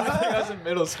think I was in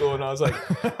middle school and I was like,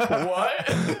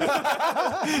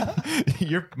 what?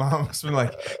 Your mom must have been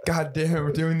like, God damn,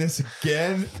 we're doing this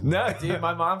again. No, dude,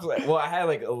 my mom's like, well, I had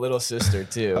like a little sister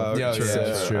too. Yeah, true.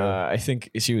 that's true. I think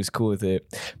she was cool with it.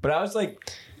 But I was like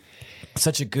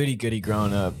such a goody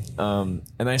growing up. And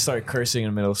then I started cursing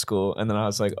in middle school. And then I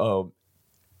was like, oh,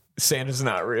 Santa's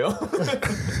not real.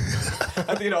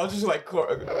 I think it all just like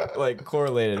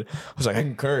correlated. I was like, I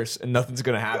can curse and nothing's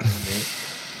going to happen to me.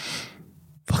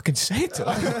 Fucking Santa.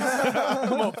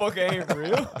 Motherfucker ain't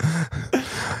real.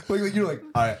 Like you're like,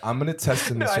 all right, I'm gonna test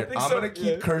him this No, I year. think I'm so, gonna keep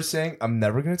yeah. cursing. I'm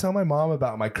never gonna tell my mom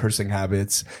about my cursing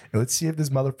habits. And let's see if this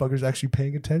motherfucker's actually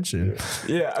paying attention.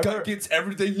 Yeah. I Guy remember- gets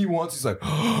everything he wants. He's like,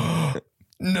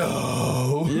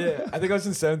 no. Yeah, I think I was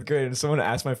in seventh grade and someone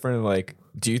asked my friend, like,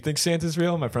 do you think Santa's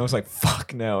real? My friend was like,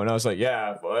 fuck no. And I was like,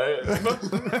 yeah, what?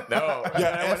 No.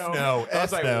 Yeah, F no. I was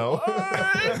F like, no.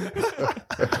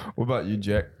 what? What about you,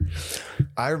 Jack?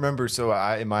 I remember,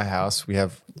 in my house, we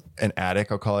have an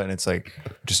attic, I'll call it, and it's like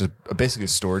just basically a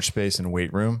storage space and a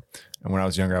weight room. And when I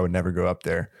was younger, I would never go up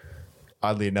there.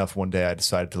 Oddly enough, one day I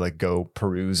decided to like go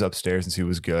peruse upstairs and see what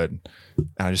was good. And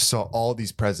I just saw all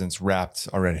these presents wrapped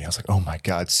already. I was like, oh my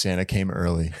God, Santa came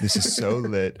early. This is so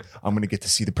lit. I'm going to get to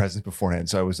see the presents beforehand.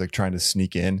 So I was like trying to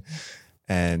sneak in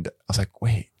and I was like,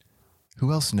 wait,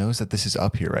 who else knows that this is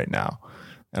up here right now?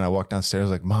 And I walked downstairs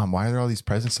like, Mom, why are there all these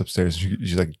presents upstairs?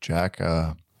 She's like, Jack,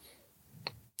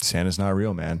 Santa's not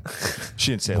real, man.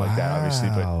 She didn't say it like that, obviously,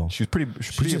 Wow. but she was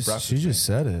pretty abrupt. She just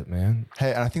said it, man.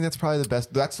 Hey, and I think that's probably the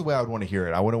best. That's the way I would want to hear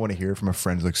it. I wouldn't want to hear it from a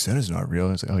friend who's like, Santa's not real.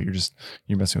 It's like, oh,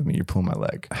 you're messing with me. You're pulling my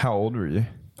leg. How old were you?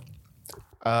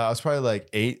 I was probably like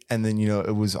 8. And then,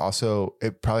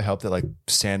 it probably helped that like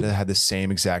Santa had the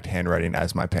same exact handwriting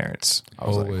as my parents. I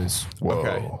was Always. like, whoa.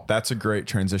 Okay, that's a great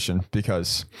transition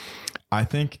because I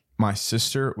think my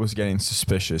sister was getting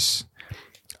suspicious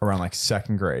around like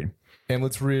second grade. And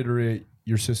let's reiterate,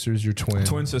 your sister's your twin.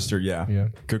 Twin sister, yeah. Yeah.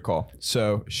 Good call.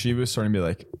 So she was starting to be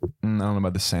like, I don't know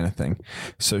about the Santa thing.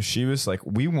 So she was like,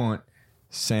 we want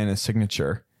Santa's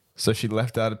signature. So she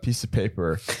left out a piece of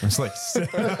paper. It was like,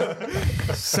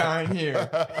 sign here.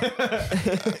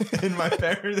 And my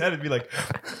parents had to be like,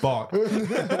 fuck.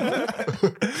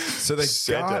 So they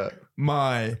got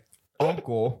my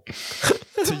uncle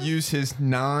to use his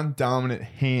non-dominant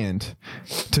hand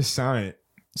to sign it.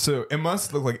 So it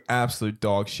must look like absolute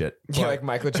dog shit. You're like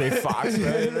Michael J. Fox,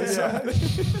 right? Or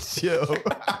something. Yo.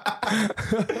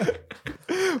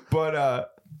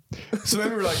 But so then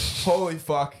we were like, holy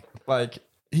fuck, like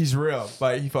he's real.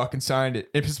 Like he fucking signed it.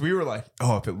 And because we were like,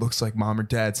 oh, if it looks like mom or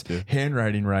dad's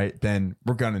handwriting right, then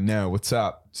we're gonna know what's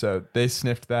up. So they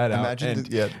sniffed that out. Imagine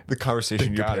and the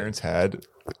conversation your got it. parents had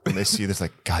when they see this,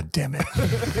 like, God damn it.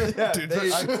 Dude,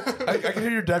 I can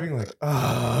hear your dad being like,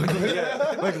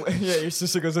 yeah, your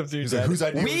sister goes up to your dad. whose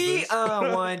idea we was this?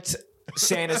 want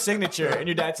Santa's signature. And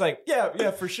your dad's like,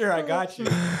 yeah, for sure. I got you.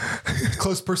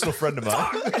 Close personal friend of mine.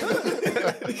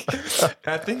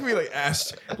 I think we like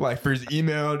asked like for his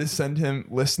email to send him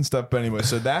lists and stuff. But anyway,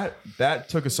 so that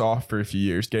took us off for a few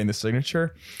years getting the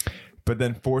signature. But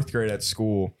then fourth grade at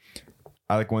school,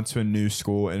 I like went to a new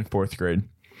school in fourth grade.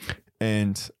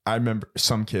 And I remember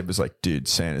some kid was like, dude,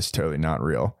 Santa's totally not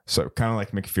real. So kind of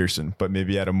like McPherson, but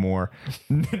maybe at a more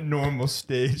normal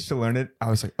stage to learn it.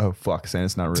 I was like, oh, fuck,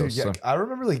 Santa's not real. dude, yeah, So, I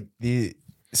remember like the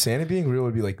Santa being real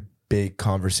would be like big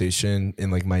conversation in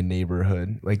like my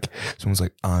neighborhood. Like someone's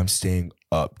like, I'm staying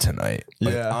up tonight.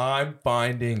 Like, Yeah. I'm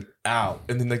finding out.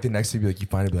 And then like the next day be like, you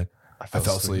find it, be like, I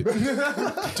fell asleep.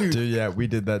 Dude, yeah, we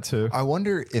did that too. I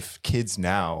wonder if kids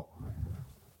now,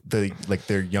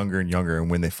 they're younger and younger, and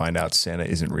when they find out Santa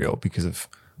isn't real because of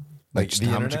like just the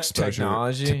how much internet?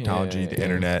 exposure, Technology? the Yeah.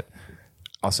 internet,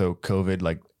 also COVID.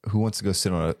 Like, who wants to go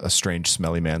sit on a strange,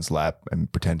 smelly man's lap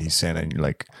and pretend he's Santa? And you're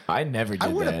like, I never did I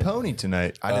want that. a pony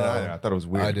tonight. I didn't either. I thought it was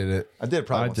weird. I did it. I did it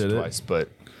probably I once did or it. twice, but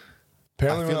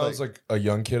Apparently I when feel I was like a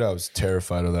young kid, I was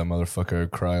terrified of that motherfucker.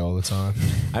 I'd cry all the time.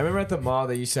 I remember at the mall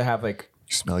they used to have like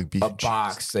you smell like beef. a and cheese.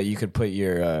 box that you could put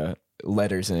your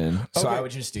letters in. So Okay, I would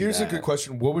just do Here's that. a good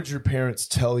question. What would your parents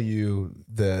tell you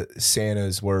that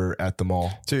Santas were at the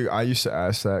mall? Dude, I used to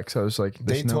ask that because I was like,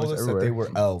 They there's no told one's us that everywhere. they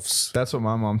were elves. That's what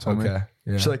my mom told me. Okay.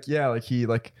 Yeah. She's like, yeah, like he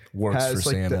like Works has for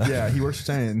like Santa. yeah, he works for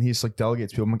Santa and he's like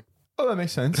delegates people. I'm like, oh, that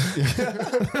makes sense.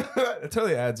 It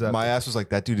totally adds up. My ass was like,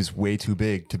 that dude is way too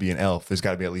big to be an elf. There's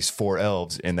got to be at least 4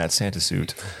 elves in that Santa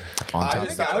suit. On top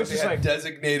of I was just like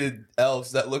designated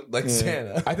elves that looked like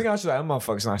Santa. I think I was just like, that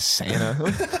motherfucker's not Santa.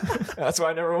 That's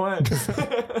why I never went. It's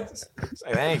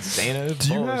like, that ain't Santa.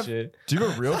 do you have Bullshit. do you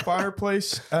have a real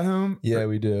fireplace at home? Yeah,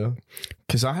 we do.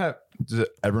 Because I have. Does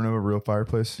everyone know a real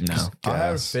fireplace? No. I had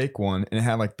a Gas. fake one and it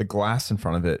had like the glass in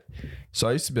front of it. So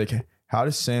I used to be like, how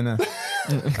does Santa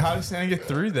get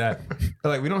through that?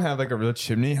 They're like, we don't have like a real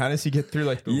chimney. How does he get through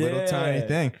like the little tiny Yeah.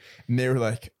 thing? And they were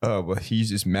like, oh, well, he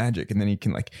uses magic and then he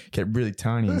can like get really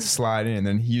tiny and slide in. And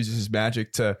then he uses his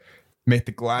magic to make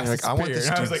the glass You're like, I want disappear. this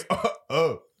And I was dude's- like,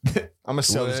 oh. I'm gonna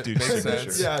sell this dude Makes signature.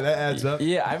 sense. Yeah, that adds up.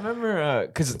 Yeah, I remember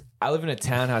because I live in a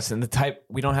townhouse and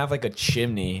we don't have like a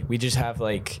chimney. We just have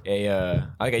like a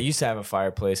like I used to have a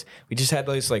fireplace. We just had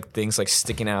those like things like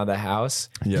sticking out of the house.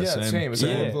 Yeah, Yeah, same. It's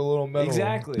Yeah. like with a little metal.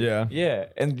 Exactly. Yeah. Yeah.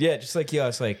 And yeah, just like I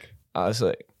was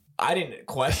like I didn't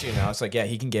question. I was like, yeah,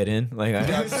 he can get in. Like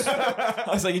I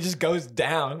was like, he just goes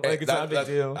down. Like it's not a big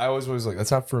deal. I was always like,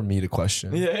 that's not for me to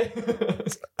question. Yeah.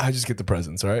 I just get the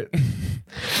presents, all right?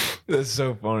 That's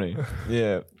so funny.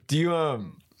 Yeah. Do you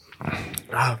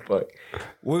fuck.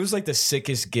 What was like the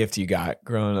sickest gift you got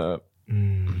growing up?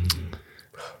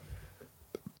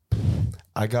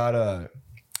 I got a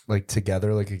like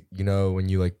together, like when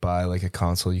you like buy like a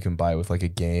console, you can buy it with like a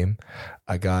game.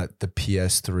 I got the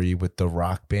PS3 with the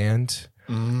Rock Band.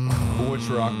 Which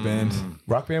rock band?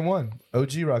 Rock Band 1.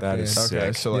 OG Rock That Band. is Okay,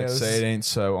 sick. so like Yeah, it was- say it ain't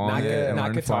so on Not, it. and not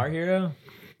learn to Guitar fly. Hero?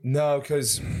 No,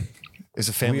 because It's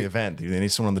a family event, dude. They need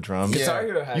someone on the drums. Yeah. Guitar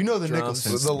Hero had You know the drums.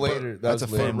 Nicholsons. The later- that That's a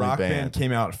was later. family Rock band band.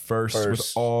 came out first with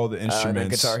First. all the And then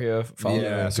instruments. Guitar Hero followed.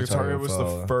 Yeah, so Guitar Guitar Hero Hero was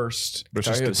follow. the first, but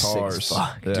Guitar just Hero was sick as guitars.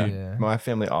 fuck, Yeah. Yeah. My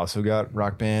family also got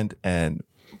Rock Band, and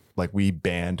like we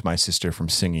banned my sister from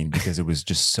singing because it was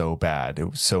just so bad.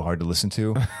 It was so hard to listen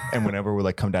to. And whenever we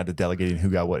like come down to delegating who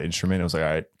got what instrument, it was like, all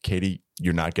right, Katie,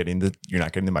 you're not getting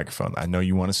the microphone. I know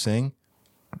you want to sing.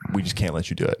 We just can't let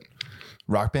you do it.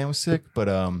 Rock Band was sick, but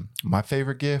my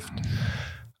favorite gift,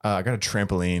 I got a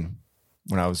trampoline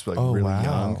when I was like Oh, really wow.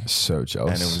 young. So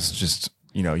jealous. And it was just,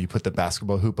 you put the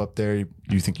basketball hoop up there,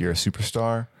 you think you're a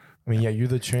superstar. I mean, yeah, you're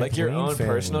the trampoline Like your own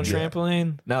family. personal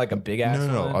trampoline? Not like a big ass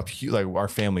No, one? like our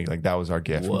family, like that was our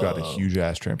gift. We got a Whoa. huge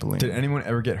ass trampoline. Did anyone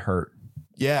ever get hurt?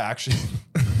 Yeah, actually,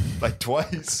 like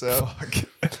twice. So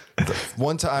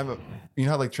one time, you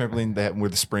know how like trampoline, they have, where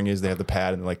the spring is, they have the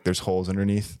pad and like there's holes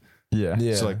underneath. Yeah.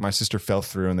 Yeah. So like my sister fell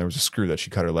through and there was a screw that she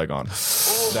cut her leg on.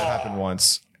 That happened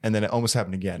once, and then it almost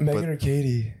happened again. Megan But or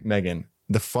Katie? Megan,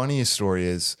 the funniest story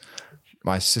is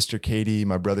my sister Katie,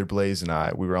 my brother Blaze, and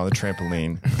I. We were on the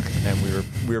trampoline, and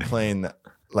we were playing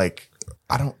like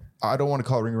I don't want to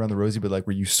call it Ring Around the Rosie, but like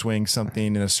where you swing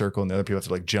something in a circle and the other people have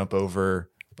to like jump over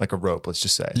like a rope. Let's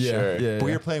just say, Yeah. Yeah. But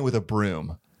we were playing with a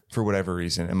broom for whatever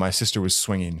reason, and my sister was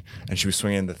swinging, and she was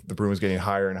swinging. The broom was getting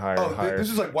higher and higher and higher.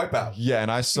 is like Wipeout. Yeah,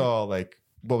 and I saw like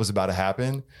what was about to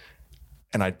happen,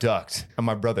 and I ducked, and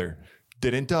my brother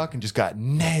didn't duck and just got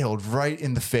nailed right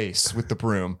in the face with the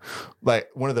broom, like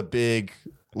one of the big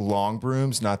long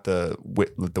brooms, not the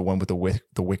one with the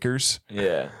wickers,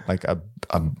 Yeah. like a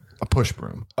push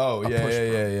broom. Oh, yeah, push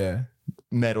yeah.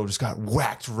 Metal just got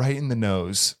whacked right in the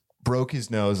nose. Broke his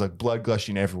nose, like blood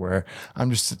gushing everywhere. I'm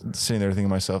just sitting there thinking to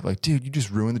myself, like, dude, you just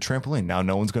ruined the trampoline. Now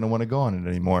no one's going to want to go on it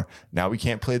anymore. Now we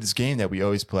can't play this game that we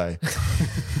always play.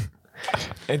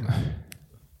 And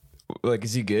like,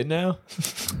 is he good now?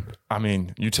 I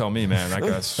mean, you tell me, man. I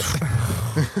guess.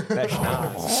 That's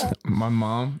not. My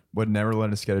mom would never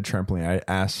let us get a trampoline. I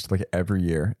asked like every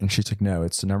year, and she's like, "No,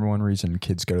 it's the number one reason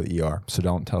kids go to the ER. So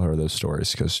don't tell her those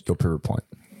stories because you'll prove her point."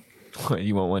 What,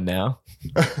 you want one now?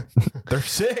 They're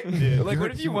sick, dude. Like,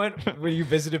 what if you went when you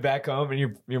visited back home and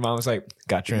your mom was like,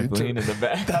 got trampoline in the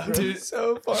back? Dude,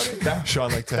 so funny.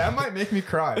 Sean like That might make me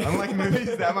cry. Unlike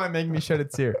movies, that might make me shed a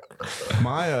tear.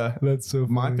 My That's so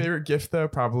funny. my favorite gift though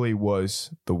probably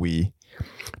was the Wii.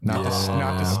 Not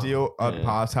to steal a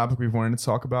pause topic we've wanted to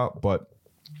talk about, but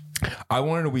I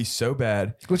wanted a Wii so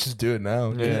bad. Let's just do it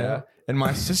now. Yeah. And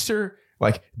my sister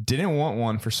like didn't want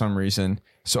one for some reason.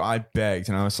 So I begged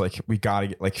and I was like, we gotta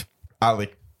get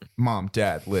Mom,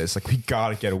 Dad, Liz, like we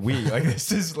gotta get a Wii. Like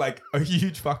this is like a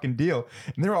huge fucking deal.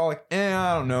 And they're all like,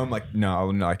 I don't know. I'm like, no,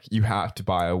 like you have to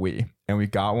buy a Wii. And we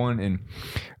got one and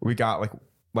we got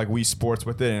like Wii Sports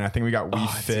with it. And I think we got Wii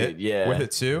Fit with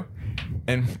it too.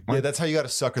 And that's how you got to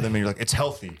sucker them. And you're like, it's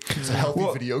healthy. It's a healthy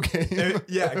video game.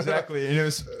 yeah, exactly. And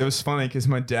it was funny because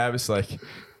my dad was like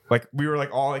we were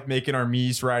like all like making our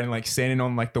Mii's right and like standing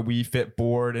on like the Wii Fit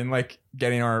board and like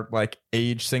getting our like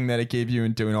age thing that it gave you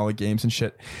and doing all the games and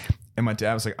shit. And my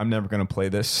dad was like, I'm never gonna play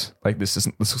this. Like this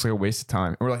looks like a waste of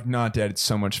time. And we're like, nah, Dad, it's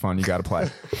so much fun. You gotta play.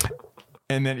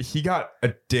 And then he got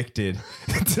addicted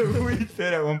to Wii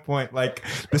Fit at one point, like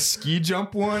the ski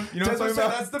jump one. You know what I'm talking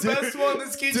about? That's the best one. The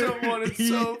ski jump one. It's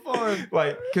so fun.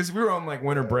 Like, because we were on like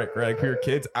winter break, right? Like we were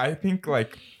kids. I think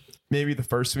like maybe the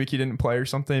first week he didn't play or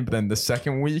something, but then the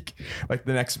second week, like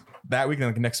that week and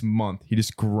like the next month, he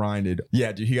just grinded.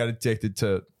 Yeah, dude, he got addicted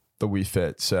to the Wii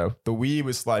Fit. So the Wii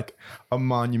was like a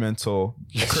monumental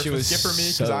Christmas gift for me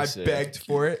because so I sick. begged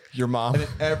for it. Your mom. And then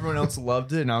everyone else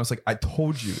loved it, and I was like, I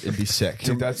told you it'd be sick.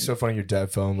 Dude, that's so funny. Your dad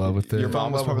fell in love with it. Your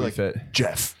mom was probably like, fit.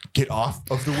 Jeff, get off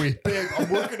of the Wii. Babe, I'm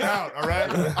working out, all right?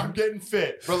 I'm getting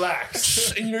fit.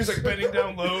 Relax. And you know, he's like bending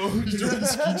down low. He's doing the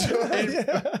ski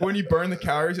jump. And when you burn the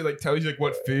calories, it like tells you like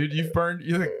what food you've burned.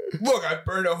 You're like, look, I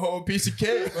burned a whole piece of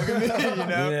cake. Look at me, you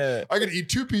know? Yeah. I could eat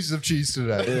 2 pieces of cheese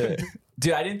today.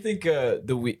 Dude, I didn't think the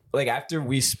Wii, like after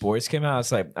Wii Sports came out, I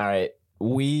was like, all right,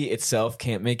 Wii itself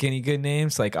can't make any good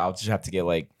names. Like I'll just have to get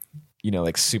like, you know,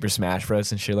 like Super Smash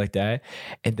Bros and shit like that.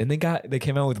 And then they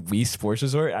came out with Wii Sports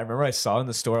Resort. I remember I saw it in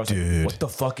the store. I was like, what the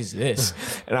fuck is this?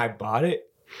 And I bought it,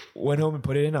 went home and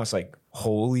put it in. I was like,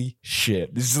 holy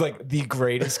shit. This is like the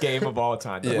greatest game of all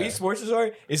time. The Wii Sports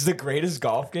Resort is the greatest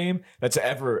golf game that's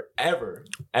ever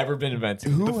been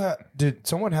invented. Did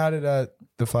someone had it at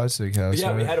the Five Sig House? Yeah,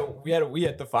 right? we had a Wii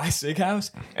at the Five Sig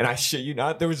House, and I shit you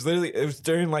not, it was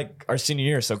during like our senior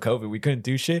year, so COVID, we couldn't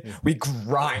do shit. We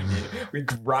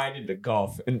grinded the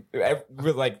golf, and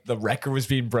like the record was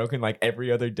being broken like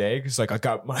every other day because like I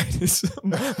got minus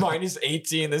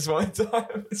 18 this one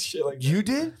time. Shit like You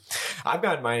did? I've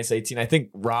got minus 18. I think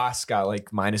Ross got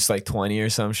like minus like 20 or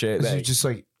some shit. Is it just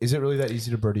like, is it really that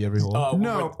easy to birdie every hole?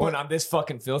 No, when I'm this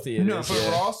fucking filthy, it No, is, but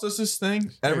yeah. Ross does this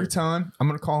thing every time. I'm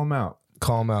gonna call him out.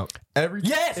 Call him out.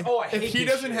 Yes! If, I hate if he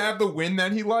this doesn't shit. have the win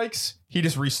that he likes, he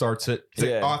just restarts it. He's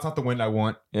like, Yeah. oh, it's not the win I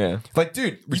want. Yeah. Like,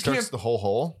 dude, you Restarts can't. the whole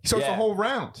hole. He starts Yeah. the whole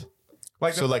round.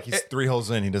 Like, So like he's 3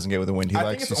 holes in, he doesn't get with the wind he I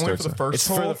likes. think it's He only starts for the it. first It's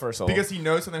hole. for the first hole. Because he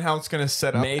knows something how it's going to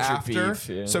set up Major after. beef,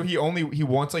 yeah. So he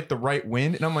wants like the right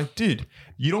wind. And I'm like, dude,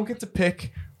 you don't get to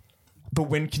pick the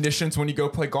wind conditions when you go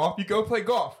play golf. You go play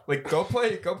golf. Like go play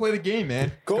the game,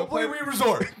 man. Go play Wii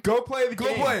Resort. Go play the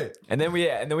game. Go play it. And then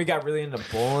we got really into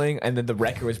bowling, and then the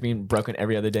record was being broken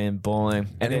every other day in bowling.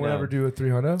 And Anyone then, ever do a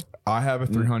 300? I have a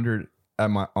 300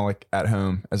 at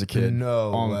home as a kid.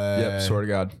 No way. Yep, swear to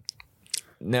God.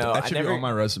 No, That should be on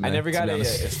my resume. I never to got be it.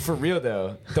 honest. For real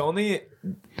though,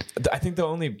 I think the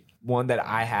only one that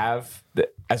I have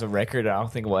that, as a record, I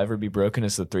don't think will ever be broken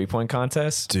is the 3-point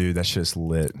contest. Dude, that shit's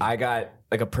lit. I got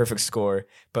like a perfect score,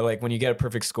 but like when you get a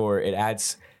perfect score, it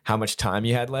adds how much time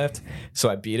you had left. So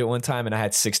I beat it one time, and I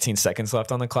had 16 seconds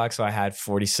left on the clock, so I had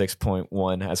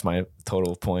 46.1 as my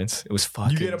total points. It was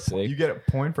fucking sick. You get a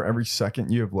point for every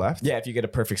second you have left. Yeah, if you get a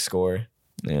perfect score.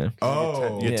 Yeah.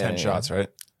 Oh, You get 10 Yeah. shots, right?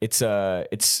 It's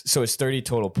 30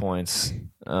 total points.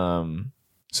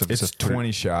 So if it's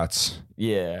 20 shots How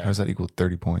Yeah. does that equal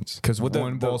 30 points? because With the-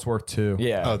 one ball's worth 2.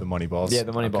 Yeah. Oh, the money balls. Yeah,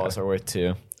 the money balls are worth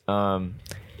 2.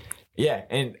 Yeah,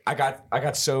 and I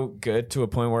got so good to a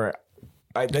point where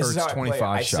this is Or how it's I play.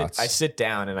 25 shots. I sit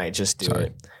down and I just do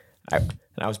it.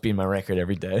 And I was beating my record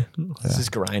every day.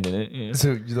 Just grinding it. Yeah.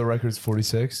 So the record's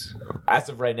 46? As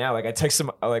of right now, like I texted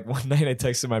him, like one night I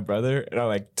texted my brother and I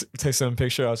like texted him a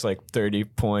picture. I was like 30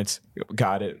 points,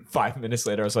 got it. 5 minutes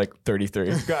later, I was like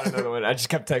 33, got another one. I just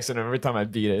kept texting him every time I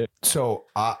beat it. So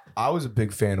I was a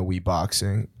big fan of Wii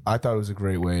boxing. I thought it was a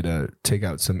great way to take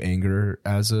out some anger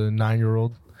as a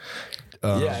 9-year-old. Yeah,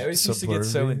 I always used to get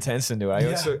so subverting. intense into it.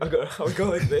 I would go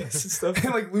like this and stuff.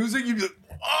 And like losing, you'd be like,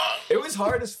 It was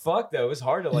hard as fuck though. It was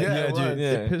hard to like. Yeah, Yeah, it dude, was.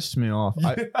 it pissed me off.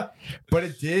 But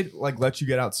it did like let you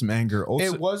get out some anger. Also,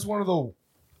 It was one of the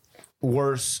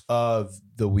worst of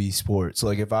the Wii Sports.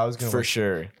 Like if I was gonna For like,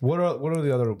 sure. what are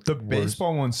the other the worst?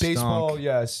 baseball one stunk. Baseball,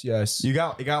 yes. It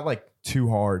got like too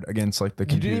hard against like the You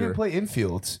computer. didn't even play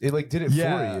infield. It like did it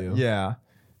yeah, for you. Yeah.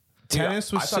 Dude,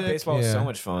 Tennis was I thought sick. baseball was Yeah. so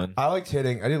much fun. I liked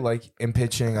hitting. I didn't like in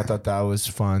pitching. I thought that was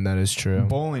fun. That is true.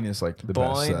 Bowling is like the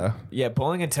Bowling, best. yeah,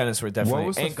 bowling and tennis were definitely. What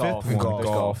was the and golf. fifth one? Golf.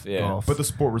 Golf. Yeah. Golf. But the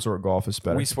sport resort golf is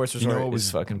better. Wii Sports You Resort know what is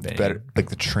was fucking banging. better? Like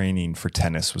the training for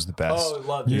tennis was the best. Oh,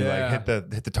 love You it. Yeah.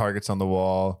 like hit the targets on the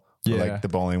wall. Or Yeah. like the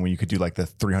bowling when you could do like the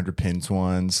 300 pins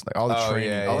ones. Like all the Oh, training,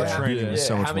 yeah, all the yeah. training Yeah. was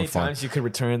so much How many more fun. times you could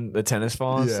return the tennis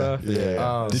ball and stuff?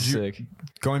 yeah. Did Did you- Sick.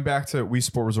 Going back to Wii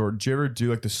Sport Resort, did you ever do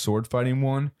like the sword fighting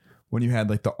one when you had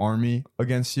like the army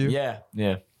against you? Yeah,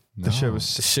 yeah. The shit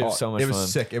was The shit was so much It was fun.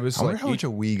 sick. It was I wonder like how much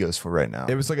a Wii goes for right now.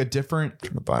 it was like a different I'm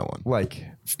gonna buy one. like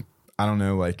I don't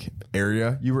know like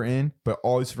area you were in, but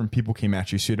all these different people came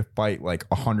at you, so you had to fight like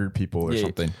 100 people or Yeah,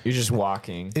 something. You're just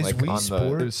walking. Is like Wii on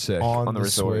Sport It was sick. on, on the the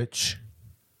resort. Switch?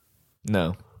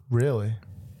 No. Really?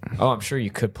 Oh, I'm sure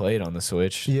you could play it on the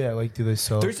Switch. Yeah. Like, do they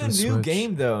sell? it There's for a the new Switch?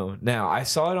 game though. Now I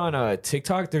saw it on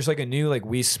TikTok. There's like a new like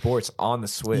Wii Sports on the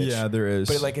Switch. Yeah, there is.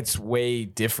 But like it's way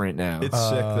different now. It's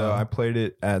sick though. I played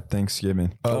it at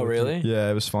Thanksgiving. oh really? Yeah,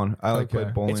 it was fun. I like Okay.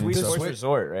 played bowling. It's and Wii stuff. Sports Switch-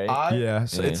 Resort, right? Yeah,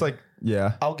 so Yeah. it's like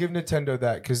yeah. I'll give Nintendo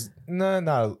that because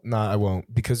I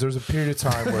won't because there's a period of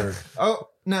time where Oh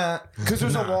nah. because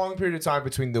there's a long period of time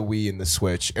between the Wii and the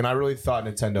Switch, and I really thought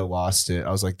Nintendo lost it.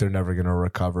 I was like, they're never gonna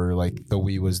recover. Like the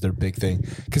Wii was their big thing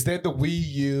because they had the Wii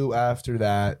U after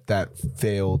that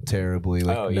failed terribly.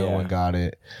 Like Oh, no yeah. one got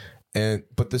it,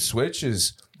 but the Switch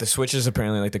is. The Switch is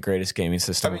apparently like the greatest gaming I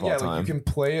system mean, of all yeah, time. like you can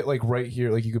play it like right here,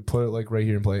 like you could put it like right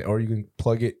here and play it, or you can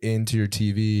plug it into your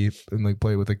TV and like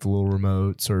play it with like the little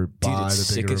remotes or buy it's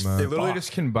the bigger sick as remote. It literally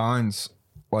just combines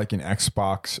like an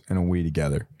Xbox and a Wii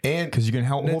together And because you can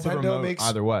hold the Nintendo remote makes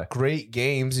either way. great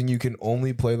games, and you can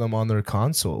only play them on their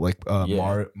console, like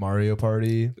Yeah. Mario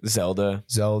Party, Zelda,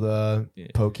 Zelda, Yeah.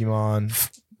 Pokemon.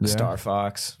 Yeah. Star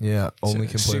Fox, Yeah, only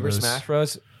can play Super those. Smash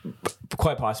Bros.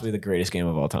 Quite possibly the greatest game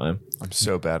of all time. I'm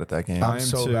so bad at that game. I'm I am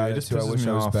so too. bad It at just it, too. I pisses wish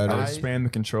me I was off. better. I spam the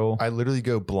control. I literally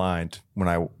go blind when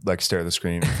I like stare at the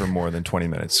screen for more than 20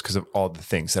 minutes because of all the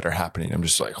things that are happening. I'm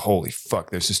just like, holy fuck,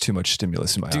 there's just too much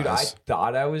stimulus in my Dude, I eyes.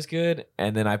 thought I was good,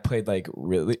 and then I played like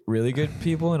really, really good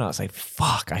people, and I was like,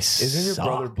 "Fuck, I Isn't your suck."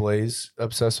 brother Blaze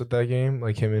obsessed with that game?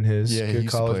 Like him and his Yeah, he good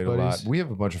used to college play it a buddies. lot. We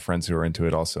have a bunch of friends who are into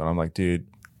it also. And I'm like, dude,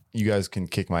 you guys can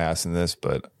kick my ass in this,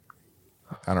 but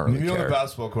I don't really You're on care. the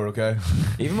basketball court, okay?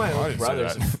 Even my I own didn't say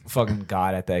brother's that. fucking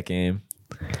god at that game.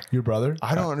 Your brother?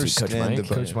 I don't Dude, Coach understand Mike?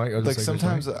 the Coach Mike? I was Like just saying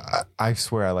sometimes I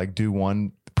swear I like do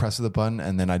one press of the button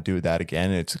and then I do that again.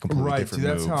 And it's a completely Right, different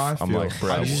dude, that's move. how I feel. I'm like,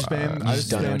 bro, I just spam, I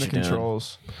just don't know spam what the you're doing.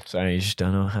 controls. Sorry, you just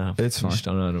don't know how. It's You fine. just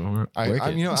don't know how to work.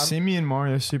 I'm, you know, See me in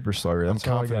Mario Super Slugger. I'm That's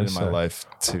all I confident in gotta my say. life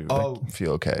to like, Oh.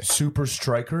 feel okay. Super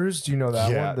Strikers. Do you know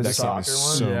that Yeah, one? The that game soccer is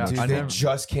one? so Yeah, Dude, I they never-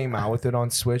 just came out with it on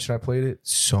Switch, and I played it.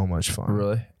 So much fun.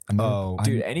 Really? Oh,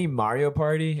 Dude, any Mario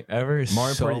Party ever is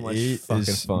Mario so Party much 8 fucking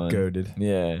is fun. goated.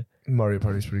 Yeah. Mario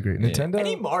Party's pretty great. Nintendo.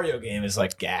 Any Mario game is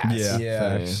like gas. Yeah,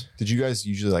 Yeah. facts. Did you guys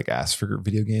usually like ask for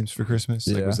video games for Christmas?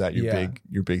 Like, Yeah. was that Yeah.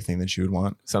 your big thing that you would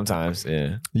want? Sometimes,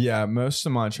 yeah. Yeah, most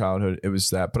of my childhood it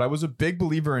was that. But I was a big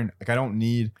believer in like I don't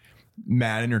need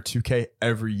Madden or 2K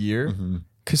every year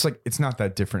because like it's not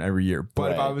that different every year.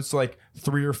 But if Right. I was like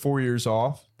 3 or 4 years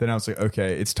off, then I was like,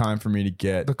 okay, it's time for me to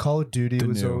get. The Call of Duty The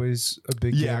was new- always a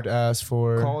big Yeah. game to ask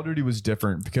for. Call of Duty was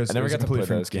different because I never it was a got to play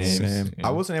completely those different games. game. Yeah.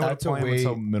 I wasn't able I to had to play them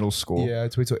until wait- middle school. Yeah,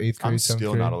 it's wait till 8th grade. I'm 7th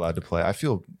still grade. not allowed to play. I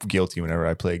feel guilty whenever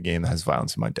I play a game that has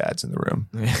violence and my dad's in the room.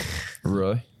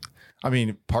 Really? I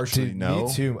mean, partially Dude, no.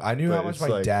 me too. I knew but how much it's my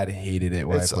like- dad hated it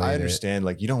when I It's, played I it. understand.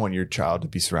 Like, you don't want your child to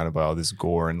be surrounded by all this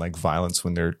gore and like violence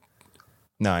when they're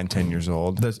 9, 10 years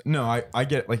old. No, I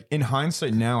get it. Like in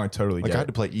hindsight now, I totally Like, get I it. had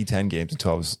to play E10 games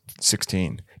until I was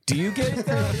 16. Do you get it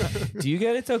though? Do you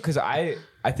get it though? Because I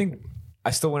think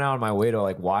I still went out of my way to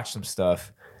like watch some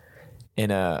stuff in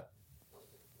a.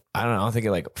 I don't know. I don't think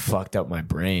it like fucked up my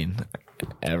brain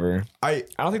ever. I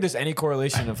don't think there's any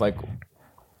correlation of like.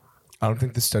 I don't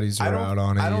think the studies I are don't, out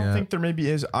on it I don't yet. think there maybe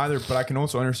is either, but I can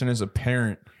also understand as a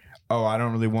parent, oh, I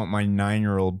don't really want my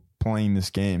 9-year-old playing this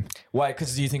game. Why?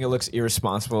 Because do you think it looks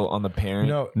irresponsible on the parent?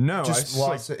 No, just I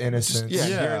lots of innocence. Yeah,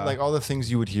 Yeah. hearing, like all the things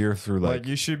you would hear through like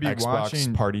you should be Xbox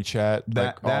watching party chat.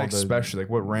 that like, all the- especially like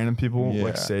what random people Yeah.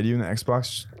 like say to you in the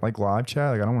Xbox like live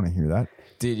chat. Like I don't want to hear that.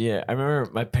 Dude, yeah. I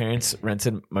remember my parents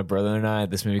rented my brother and I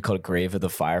this movie called Grave of the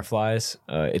Fireflies.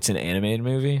 It's an animated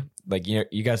movie. like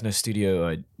you guys know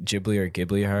Studio Ghibli or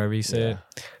Ghibli, however you say it.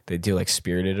 They do like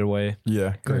Spirited Away.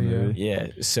 Yeah, great movie. Yeah.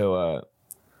 So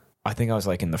I think I was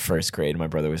like in the first grade. My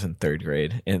brother was in third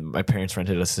grade, and my parents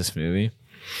rented us this movie.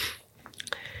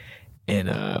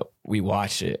 And we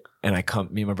watched it, and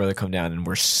me and my brother come down, and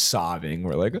we're sobbing.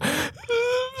 We're like,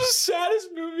 the saddest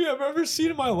movie I've ever seen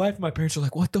in my life. My parents are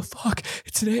like, what the fuck?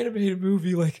 It's an animated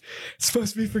movie. Like, it's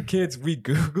supposed to be for kids. We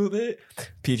Googled it.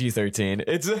 PG-13.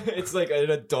 It's like an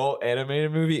adult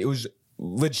animated movie. It was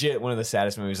legit one of the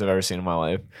saddest movies I've ever seen in my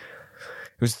life.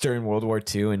 It was during World War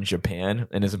II in Japan,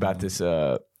 and it's about this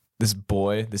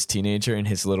boy, this teenager, and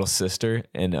his little sister,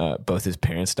 and both his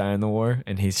parents die in the war,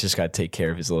 and he's just got to take care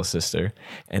of his little sister,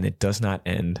 and it does not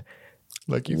end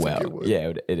Like you think it would.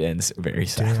 Yeah, it ends very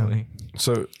sadly.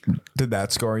 So, did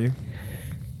that scar you?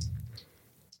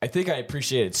 I think I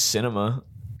appreciated cinema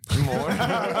more.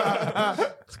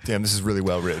 Damn, this is really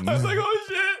well written. I was like, oh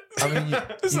shit, I mean,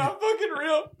 it's not fucking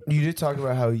real. You did talk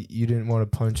about how you didn't want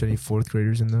to punch any fourth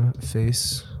graders in the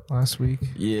face last week.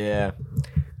 Yeah,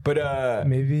 but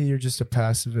Maybe you're just a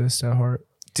pacifist at heart.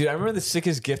 dude, I remember the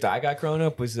sickest gift I got growing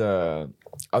up was I'm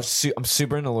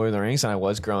super into Lord of the Rings, and I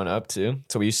was growing up too.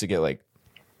 So we used to get like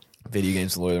video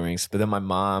games of Lord of the Rings. But then my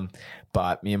mom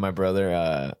bought me and my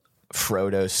brother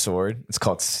Frodo's sword. It's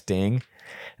called Sting,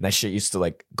 and that shit used to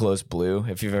like glows blue.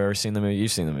 If you've ever seen the movie,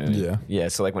 you've seen the movie. Yeah.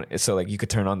 So like you could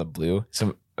turn on the blue.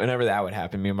 So whenever that would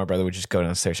happen, me and my brother would just go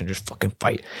downstairs and just fucking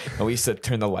fight. And we used to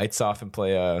turn the lights off and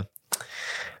play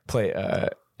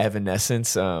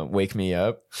Evanescence, Wake Me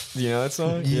Up. You know that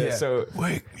song? Yeah. So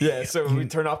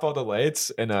we'd turn off all the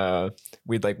lights, and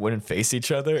we'd like wouldn't face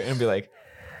each other and be like,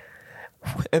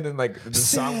 and then like the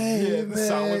song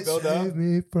would build up,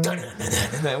 and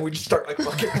then we'd just start like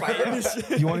fucking fighting.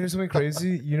 You want to hear something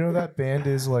crazy? You know that band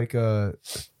is like a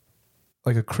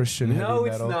Christian No, heavy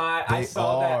it's metal? not. They I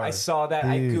saw that.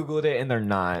 I Dude. googled it, and they're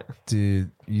not.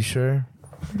 Dude, you sure?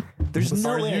 There's no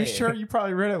Are way. you sure? You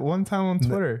probably read it one time on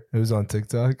Twitter. It was on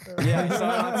TikTok. Yeah,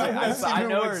 I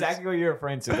know worse. exactly what you're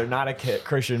referring to. They're not a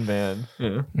Christian band.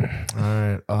 Yeah. All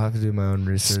right, I'll have to do my own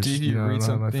research. Steve, you know, I read don't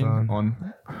have my something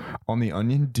phone. on the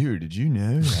Onion, dude? Did you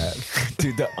know that?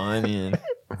 Dude, the Onion.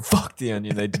 Fuck the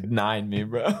Onion. They denied me,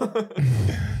 bro.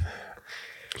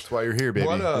 That's why you're here, baby.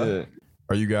 Yeah.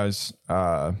 Are you guys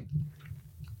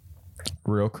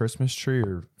real Christmas tree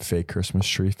or fake Christmas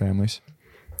tree families?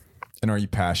 And are you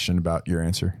passionate about your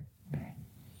answer?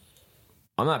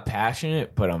 I'm not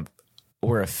passionate, but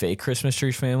we're a fake Christmas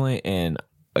tree family, and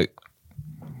I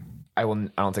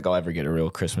don't think I'll ever get a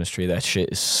real Christmas tree. That shit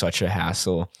is such a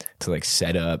hassle to like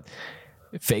set up.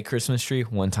 Fake Christmas tree,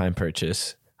 one-time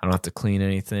purchase. I don't have to clean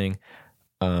anything.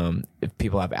 If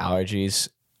people have allergies,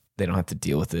 they don't have to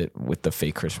deal with it with the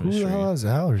fake Christmas Who the tree. hell has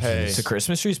allergies? Hey. To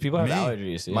Christmas trees, people have Me?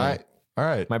 allergies. Yeah. All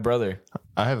right. My brother.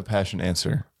 I have a passionate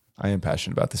answer. I am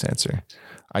passionate about this answer.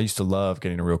 I used to love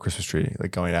getting a real Christmas tree,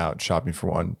 like going out shopping for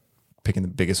one, picking the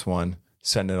biggest one,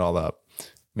 setting it all up,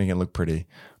 making it look pretty.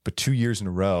 But 2 years in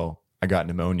a row, I got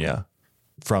pneumonia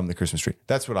from the Christmas tree.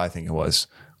 That's what I think it was.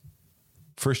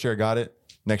 First year I got it.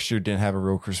 Next year didn't have a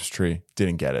real Christmas tree.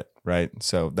 Didn't get it, right?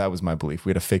 So that was my belief.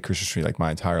 We had a fake Christmas tree like my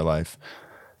entire life.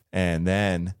 And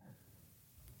then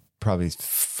probably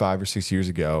 5 or 6 years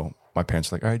ago, my parents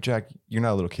were like, all right, Jack, you're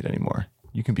not a little kid anymore.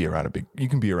 You can be around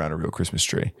a real Christmas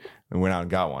tree. And we went out and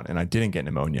got one, and I didn't get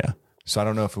pneumonia. So I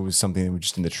don't know if it was something that was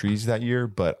just in the trees that year,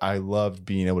 but I loved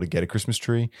being able to get a Christmas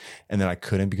tree, and then I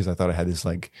couldn't because I thought I had this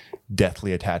like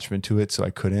deathly attachment to it, so I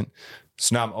couldn't.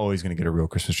 So now I'm always going to get a real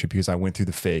Christmas tree because I went through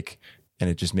the fake, and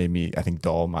it just made me, I think,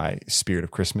 dull my spirit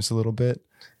of Christmas a little bit.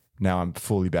 Now I'm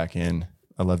fully back in.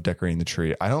 I love decorating the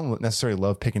tree. I don't necessarily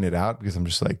love picking it out because I'm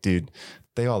just like, dude,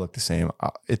 they all look the same.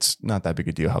 It's not that big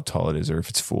a deal how tall it is or if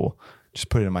it's full. Just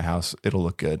put it in my house. It'll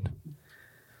look good.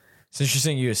 It's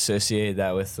interesting you associate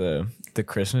that with the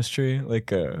Christmas tree.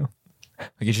 Like you're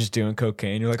just doing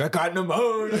cocaine. You're like, I got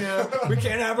pneumonia. We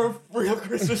can't have a real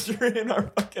Christmas tree in our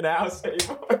fucking house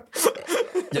anymore.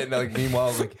 Yeah, no, like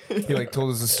meanwhile, like he like told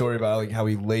us a story about like how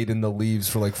he laid in the leaves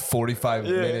for like 45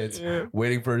 minutes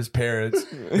waiting for his parents.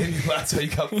 And that's how you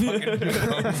got fucking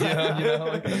pneumonia, you know?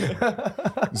 Like,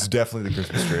 It's definitely the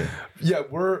Christmas tree. yeah,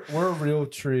 we're a real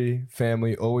tree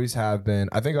family. Always have been.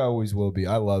 I think I always will be.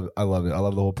 I love it. I love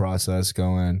the whole process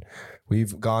going.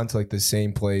 We've gone to like the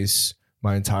same place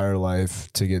my entire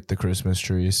life to get the Christmas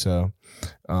tree. So,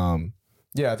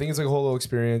 yeah, I think it's like a whole little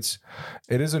experience.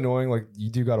 It is annoying. Like you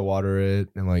do got to water it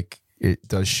and like it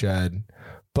does shed,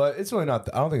 but it's really not,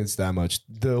 I don't think it's that much.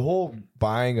 The whole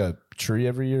buying a tree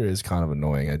every year is kind of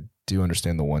annoying. I do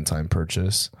understand the one-time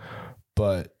purchase,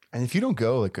 but And if you don't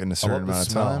go like in a certain love the amount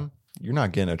of smell. time, you're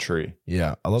not getting a tree.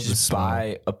 Yeah, I love this. Just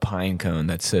buy a pine cone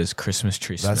that says Christmas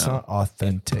tree smell. That's not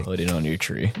authentic. Put it on your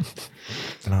tree.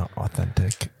 It's not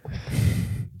authentic.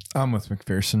 I'm with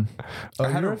McPherson. Oh,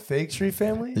 you're a fake tree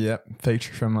family? Yep, fake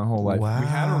tree from my whole life.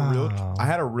 Wow. I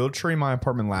had a real tree in my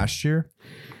apartment last year.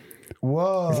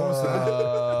 Whoa. What was that?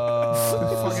 Get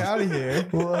the fuck out of here.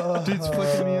 Whoa. Dude's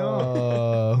flicking me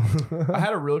off. I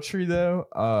had a real tree though,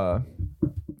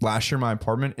 last year in my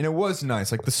apartment, and it was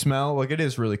nice. Like the smell, like it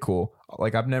is really cool.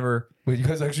 Like I've never. Wait, you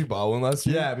guys actually bought one last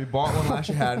year? Yeah, we bought one last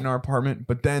year, had it in our apartment,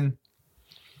 but then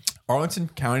Arlington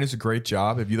County does a great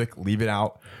job. If you like leave it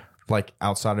out, like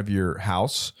outside of your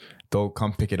house, they'll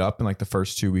come pick it up in like the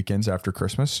first 2 weekends after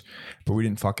Christmas. But we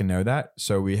didn't fucking know that,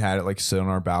 so we had it like sit on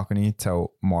our balcony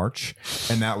till March,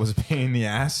 and that was a pain in the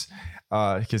ass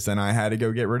because then I had to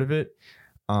go get rid of it.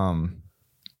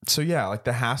 So yeah, like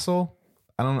the hassle,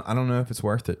 I don't know if it's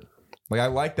worth it. Like I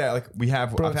like that. Like we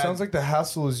have. Bro, it sounds like the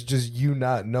hassle is just you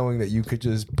not knowing that you could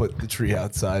just put the tree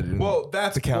outside. And well,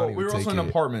 that's the county. we were also in an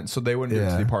apartment, so they wouldn't give it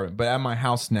to Yeah. the apartment. But at my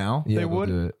house now, Yeah, they they'll would.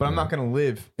 do it. But I'm Yeah. not going to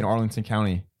live in Arlington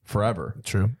County forever.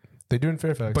 True. They do in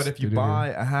Fairfax. But if you They do buy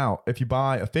here. a house, if you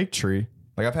buy a fake tree,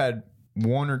 like I've had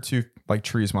 1 or 2 like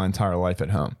trees my entire life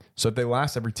at home. So if they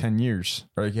last every 10 years,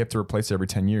 or you have to replace it every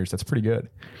 10 years, that's pretty good.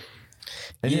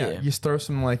 And yeah, Yeah. you just throw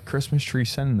some like Christmas tree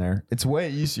scent in there. It's way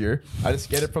easier. I just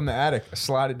get it from the attic,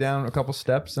 slide it down a couple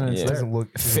steps, and it's Yeah. It there. doesn't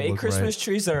look doesn't Fake look Christmas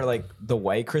trees that are like the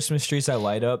white Christmas trees I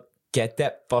light up. Get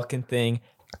that fucking thing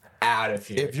out of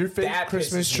here. Right. If your fake That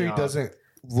Christmas pisses me tree off. doesn't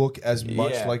look as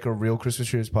much Yeah. like a real Christmas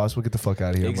tree as possible, get the fuck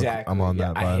out of here. Exactly. I'm on Yeah,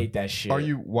 that I vibe. hate that shit. Are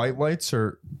you white lights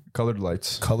or colored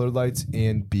lights? Colored lights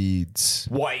and beads.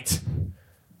 white?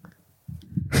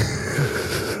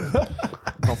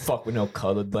 Don't fuck with no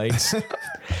colored lights.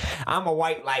 I'm a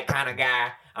white light kind of guy.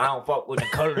 I don't fuck with the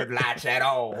colored lights at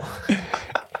all.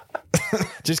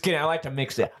 Just kidding. I like to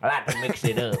mix it. I like to mix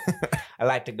it up. I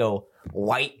like to go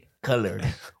white colored,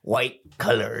 white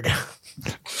colored.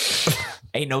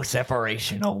 Ain't no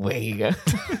separation over here.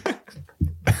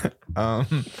 I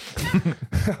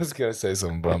was gonna say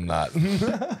something, but I'm not.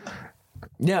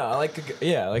 Yeah, I like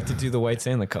to do the whites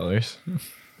and the colors.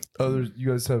 Oh, you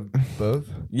guys have both?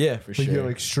 Yeah, for Like sure. you have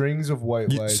like strings of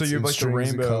white lights. So you have and like the strings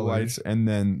of rainbow colors. lights and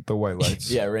then the white lights.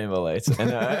 yeah, rainbow lights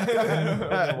and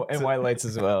and white lights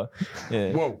as well.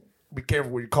 Yeah. Whoa. Be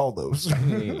careful what you call those.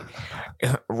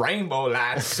 Rainbow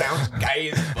lights sounds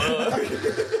gay as fuck.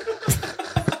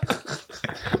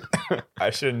 I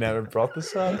should have never brought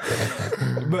this up.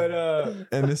 But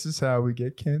And this is how we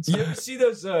get canceled. you ever see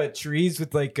those trees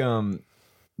with like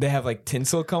they have like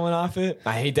tinsel coming off it?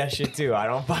 I hate that shit too. I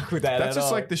don't fuck with that. That's at just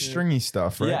all. like the stringy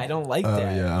stuff, right? Yeah, I don't like Oh,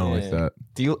 that. yeah, I don't like that.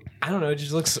 Do you? I don't know. It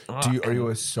just looks. Are you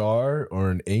a star or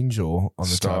an angel on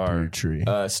the top of Star. your tree?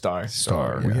 Star?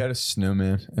 Star. We had a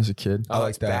snowman as a kid. I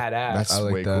like that. Badass. That's I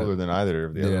like way that. cooler than either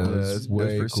of the Yeah, other ones. that's it's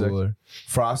way for a sec. cooler.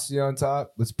 Frosty on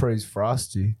top. Let's praise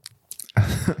Frosty.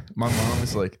 My mom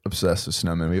is like obsessed with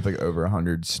snowmen. We have like over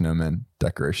 100 snowmen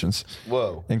decorations,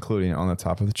 Whoa. including on the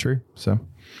top of the tree. So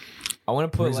I want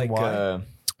to put Reason like why?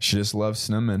 she just loves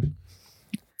snowmen.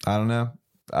 I don't know.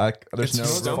 There's no.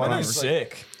 Snowmen funny. are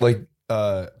sick. Like,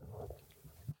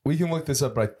 we can look this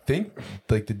up, but I think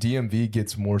like the DMV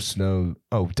gets more snow.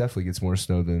 Oh, definitely gets more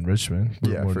snow than Richmond.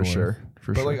 We're Yeah, more for north. sure.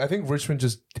 For But sure. like, I think Richmond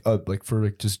just like for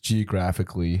like just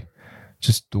geographically,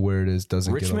 just the where it is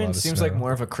doesn't get a lot Richmond of seems snow. like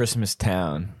more of a Christmas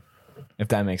town, if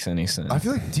that makes any sense. I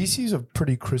feel like DC is a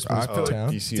pretty Christmas I feel like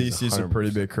town. DC DC's a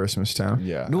pretty big Christmas town.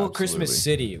 Yeah. well, absolutely. Christmas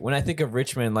City. When I think of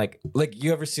Richmond, like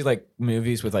you ever see like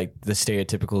movies with like the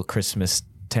stereotypical Christmas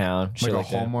town, shit Like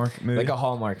a that? Hallmark movie. Like a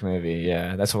Hallmark movie,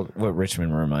 yeah. That's what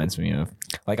Richmond reminds me of.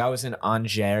 Like I was in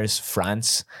Angers,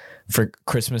 France for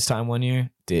Christmas time one year.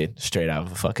 Dude, straight out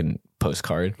of a fucking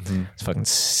postcard. It's fucking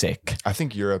sick. I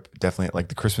think Europe definitely, like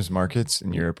the Christmas markets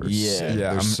in Europe are Yeah. sick.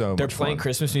 Yeah, They're so They're much playing fun.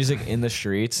 Christmas music in the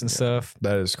streets and stuff.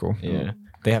 That is cool. Yeah.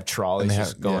 They have trolleys And they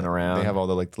just going yeah, around. They have all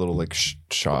the like little like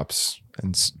shops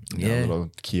and you know, Yeah.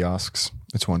 little kiosks.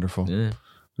 It's wonderful. Yeah.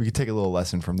 We could take a little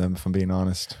lesson from them, if I'm being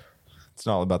honest. It's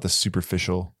not all about the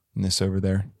superficialness over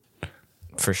there.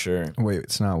 For sure. Wait,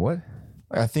 it's not what?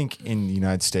 I think in the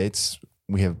United States,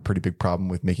 we have a pretty big problem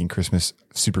with making Christmas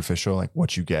superficial, like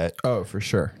what you get. Oh, for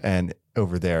sure. And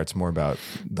over there, it's more about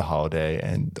the holiday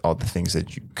and all the things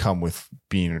that you come with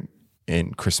being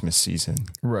in Christmas season.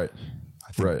 Right.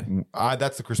 I think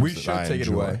that's the Christmas We that should I take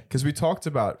enjoy. it away because we talked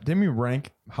about. Didn't we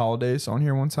rank holidays on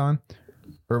here one time,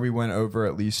 or we went over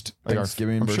at least Like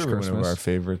Thanksgiving I'm versus sure we went Christmas? over our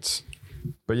favorites.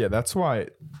 But yeah, that's why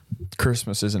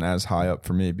Christmas isn't as high up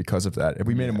for me because of that. If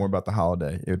we made it more about the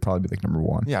holiday, it would probably be like number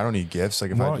one. Yeah, I don't need gifts.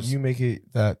 Like if Why I don't just you make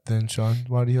it that then, Sean?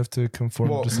 Why do you have to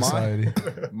conform to society?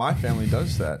 My family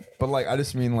does that, but like I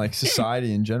just mean like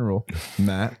society in general.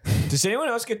 Matt, Does anyone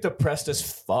else get depressed as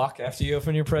fuck after you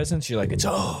open your presents? You're like, it's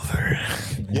over.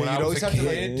 yeah, When I was a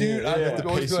kid, dude, I would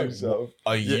always be like,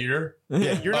 a year?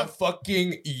 Yeah, you're A not.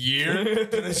 fucking year?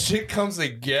 This shit comes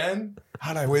again?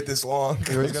 How'd I wait this long?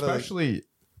 You always gotta, like, especially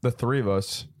the three of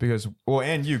us, because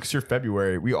and you, because you're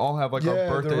February. We all have like Yeah, our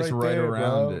they're birthdays right right there,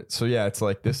 around bro. it. So yeah, it's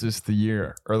like this is the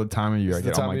year or the time of year I It's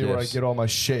the get all time my of year where I gifts. get all my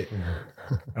shit.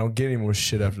 I don't get any more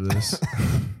shit after this.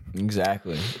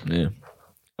 Exactly. Yeah.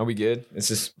 Are we good? Is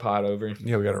this pod over?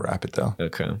 yeah, we gotta wrap it though.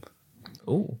 Okay.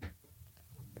 Ooh.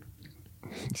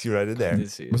 See what I did there?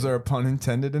 Was there a pun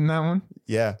intended in that one?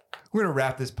 Yeah. We're going to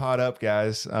wrap this pod up,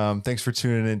 guys. Thanks for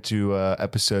tuning into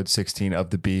episode 16 of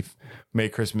The Beef. Merry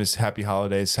Christmas, Happy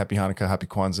Holidays, Happy Hanukkah, Happy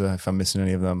Kwanzaa. If I'm missing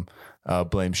any of them,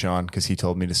 blame Sean because he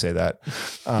told me to say that.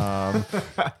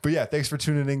 But yeah, thanks for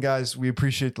tuning in, guys. We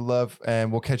appreciate the love,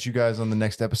 and we'll catch you guys on the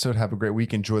next episode. Have a great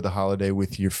week. Enjoy the holiday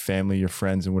with your family, your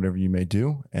friends, and whatever you may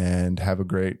do. And have a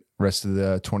great rest of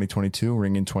the 2022.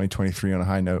 Ring in 2023 on a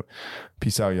high note.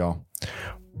 Peace out, y'all.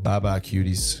 Bye-bye,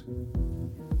 cuties.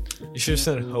 You should have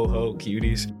said ho ho,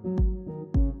 cuties.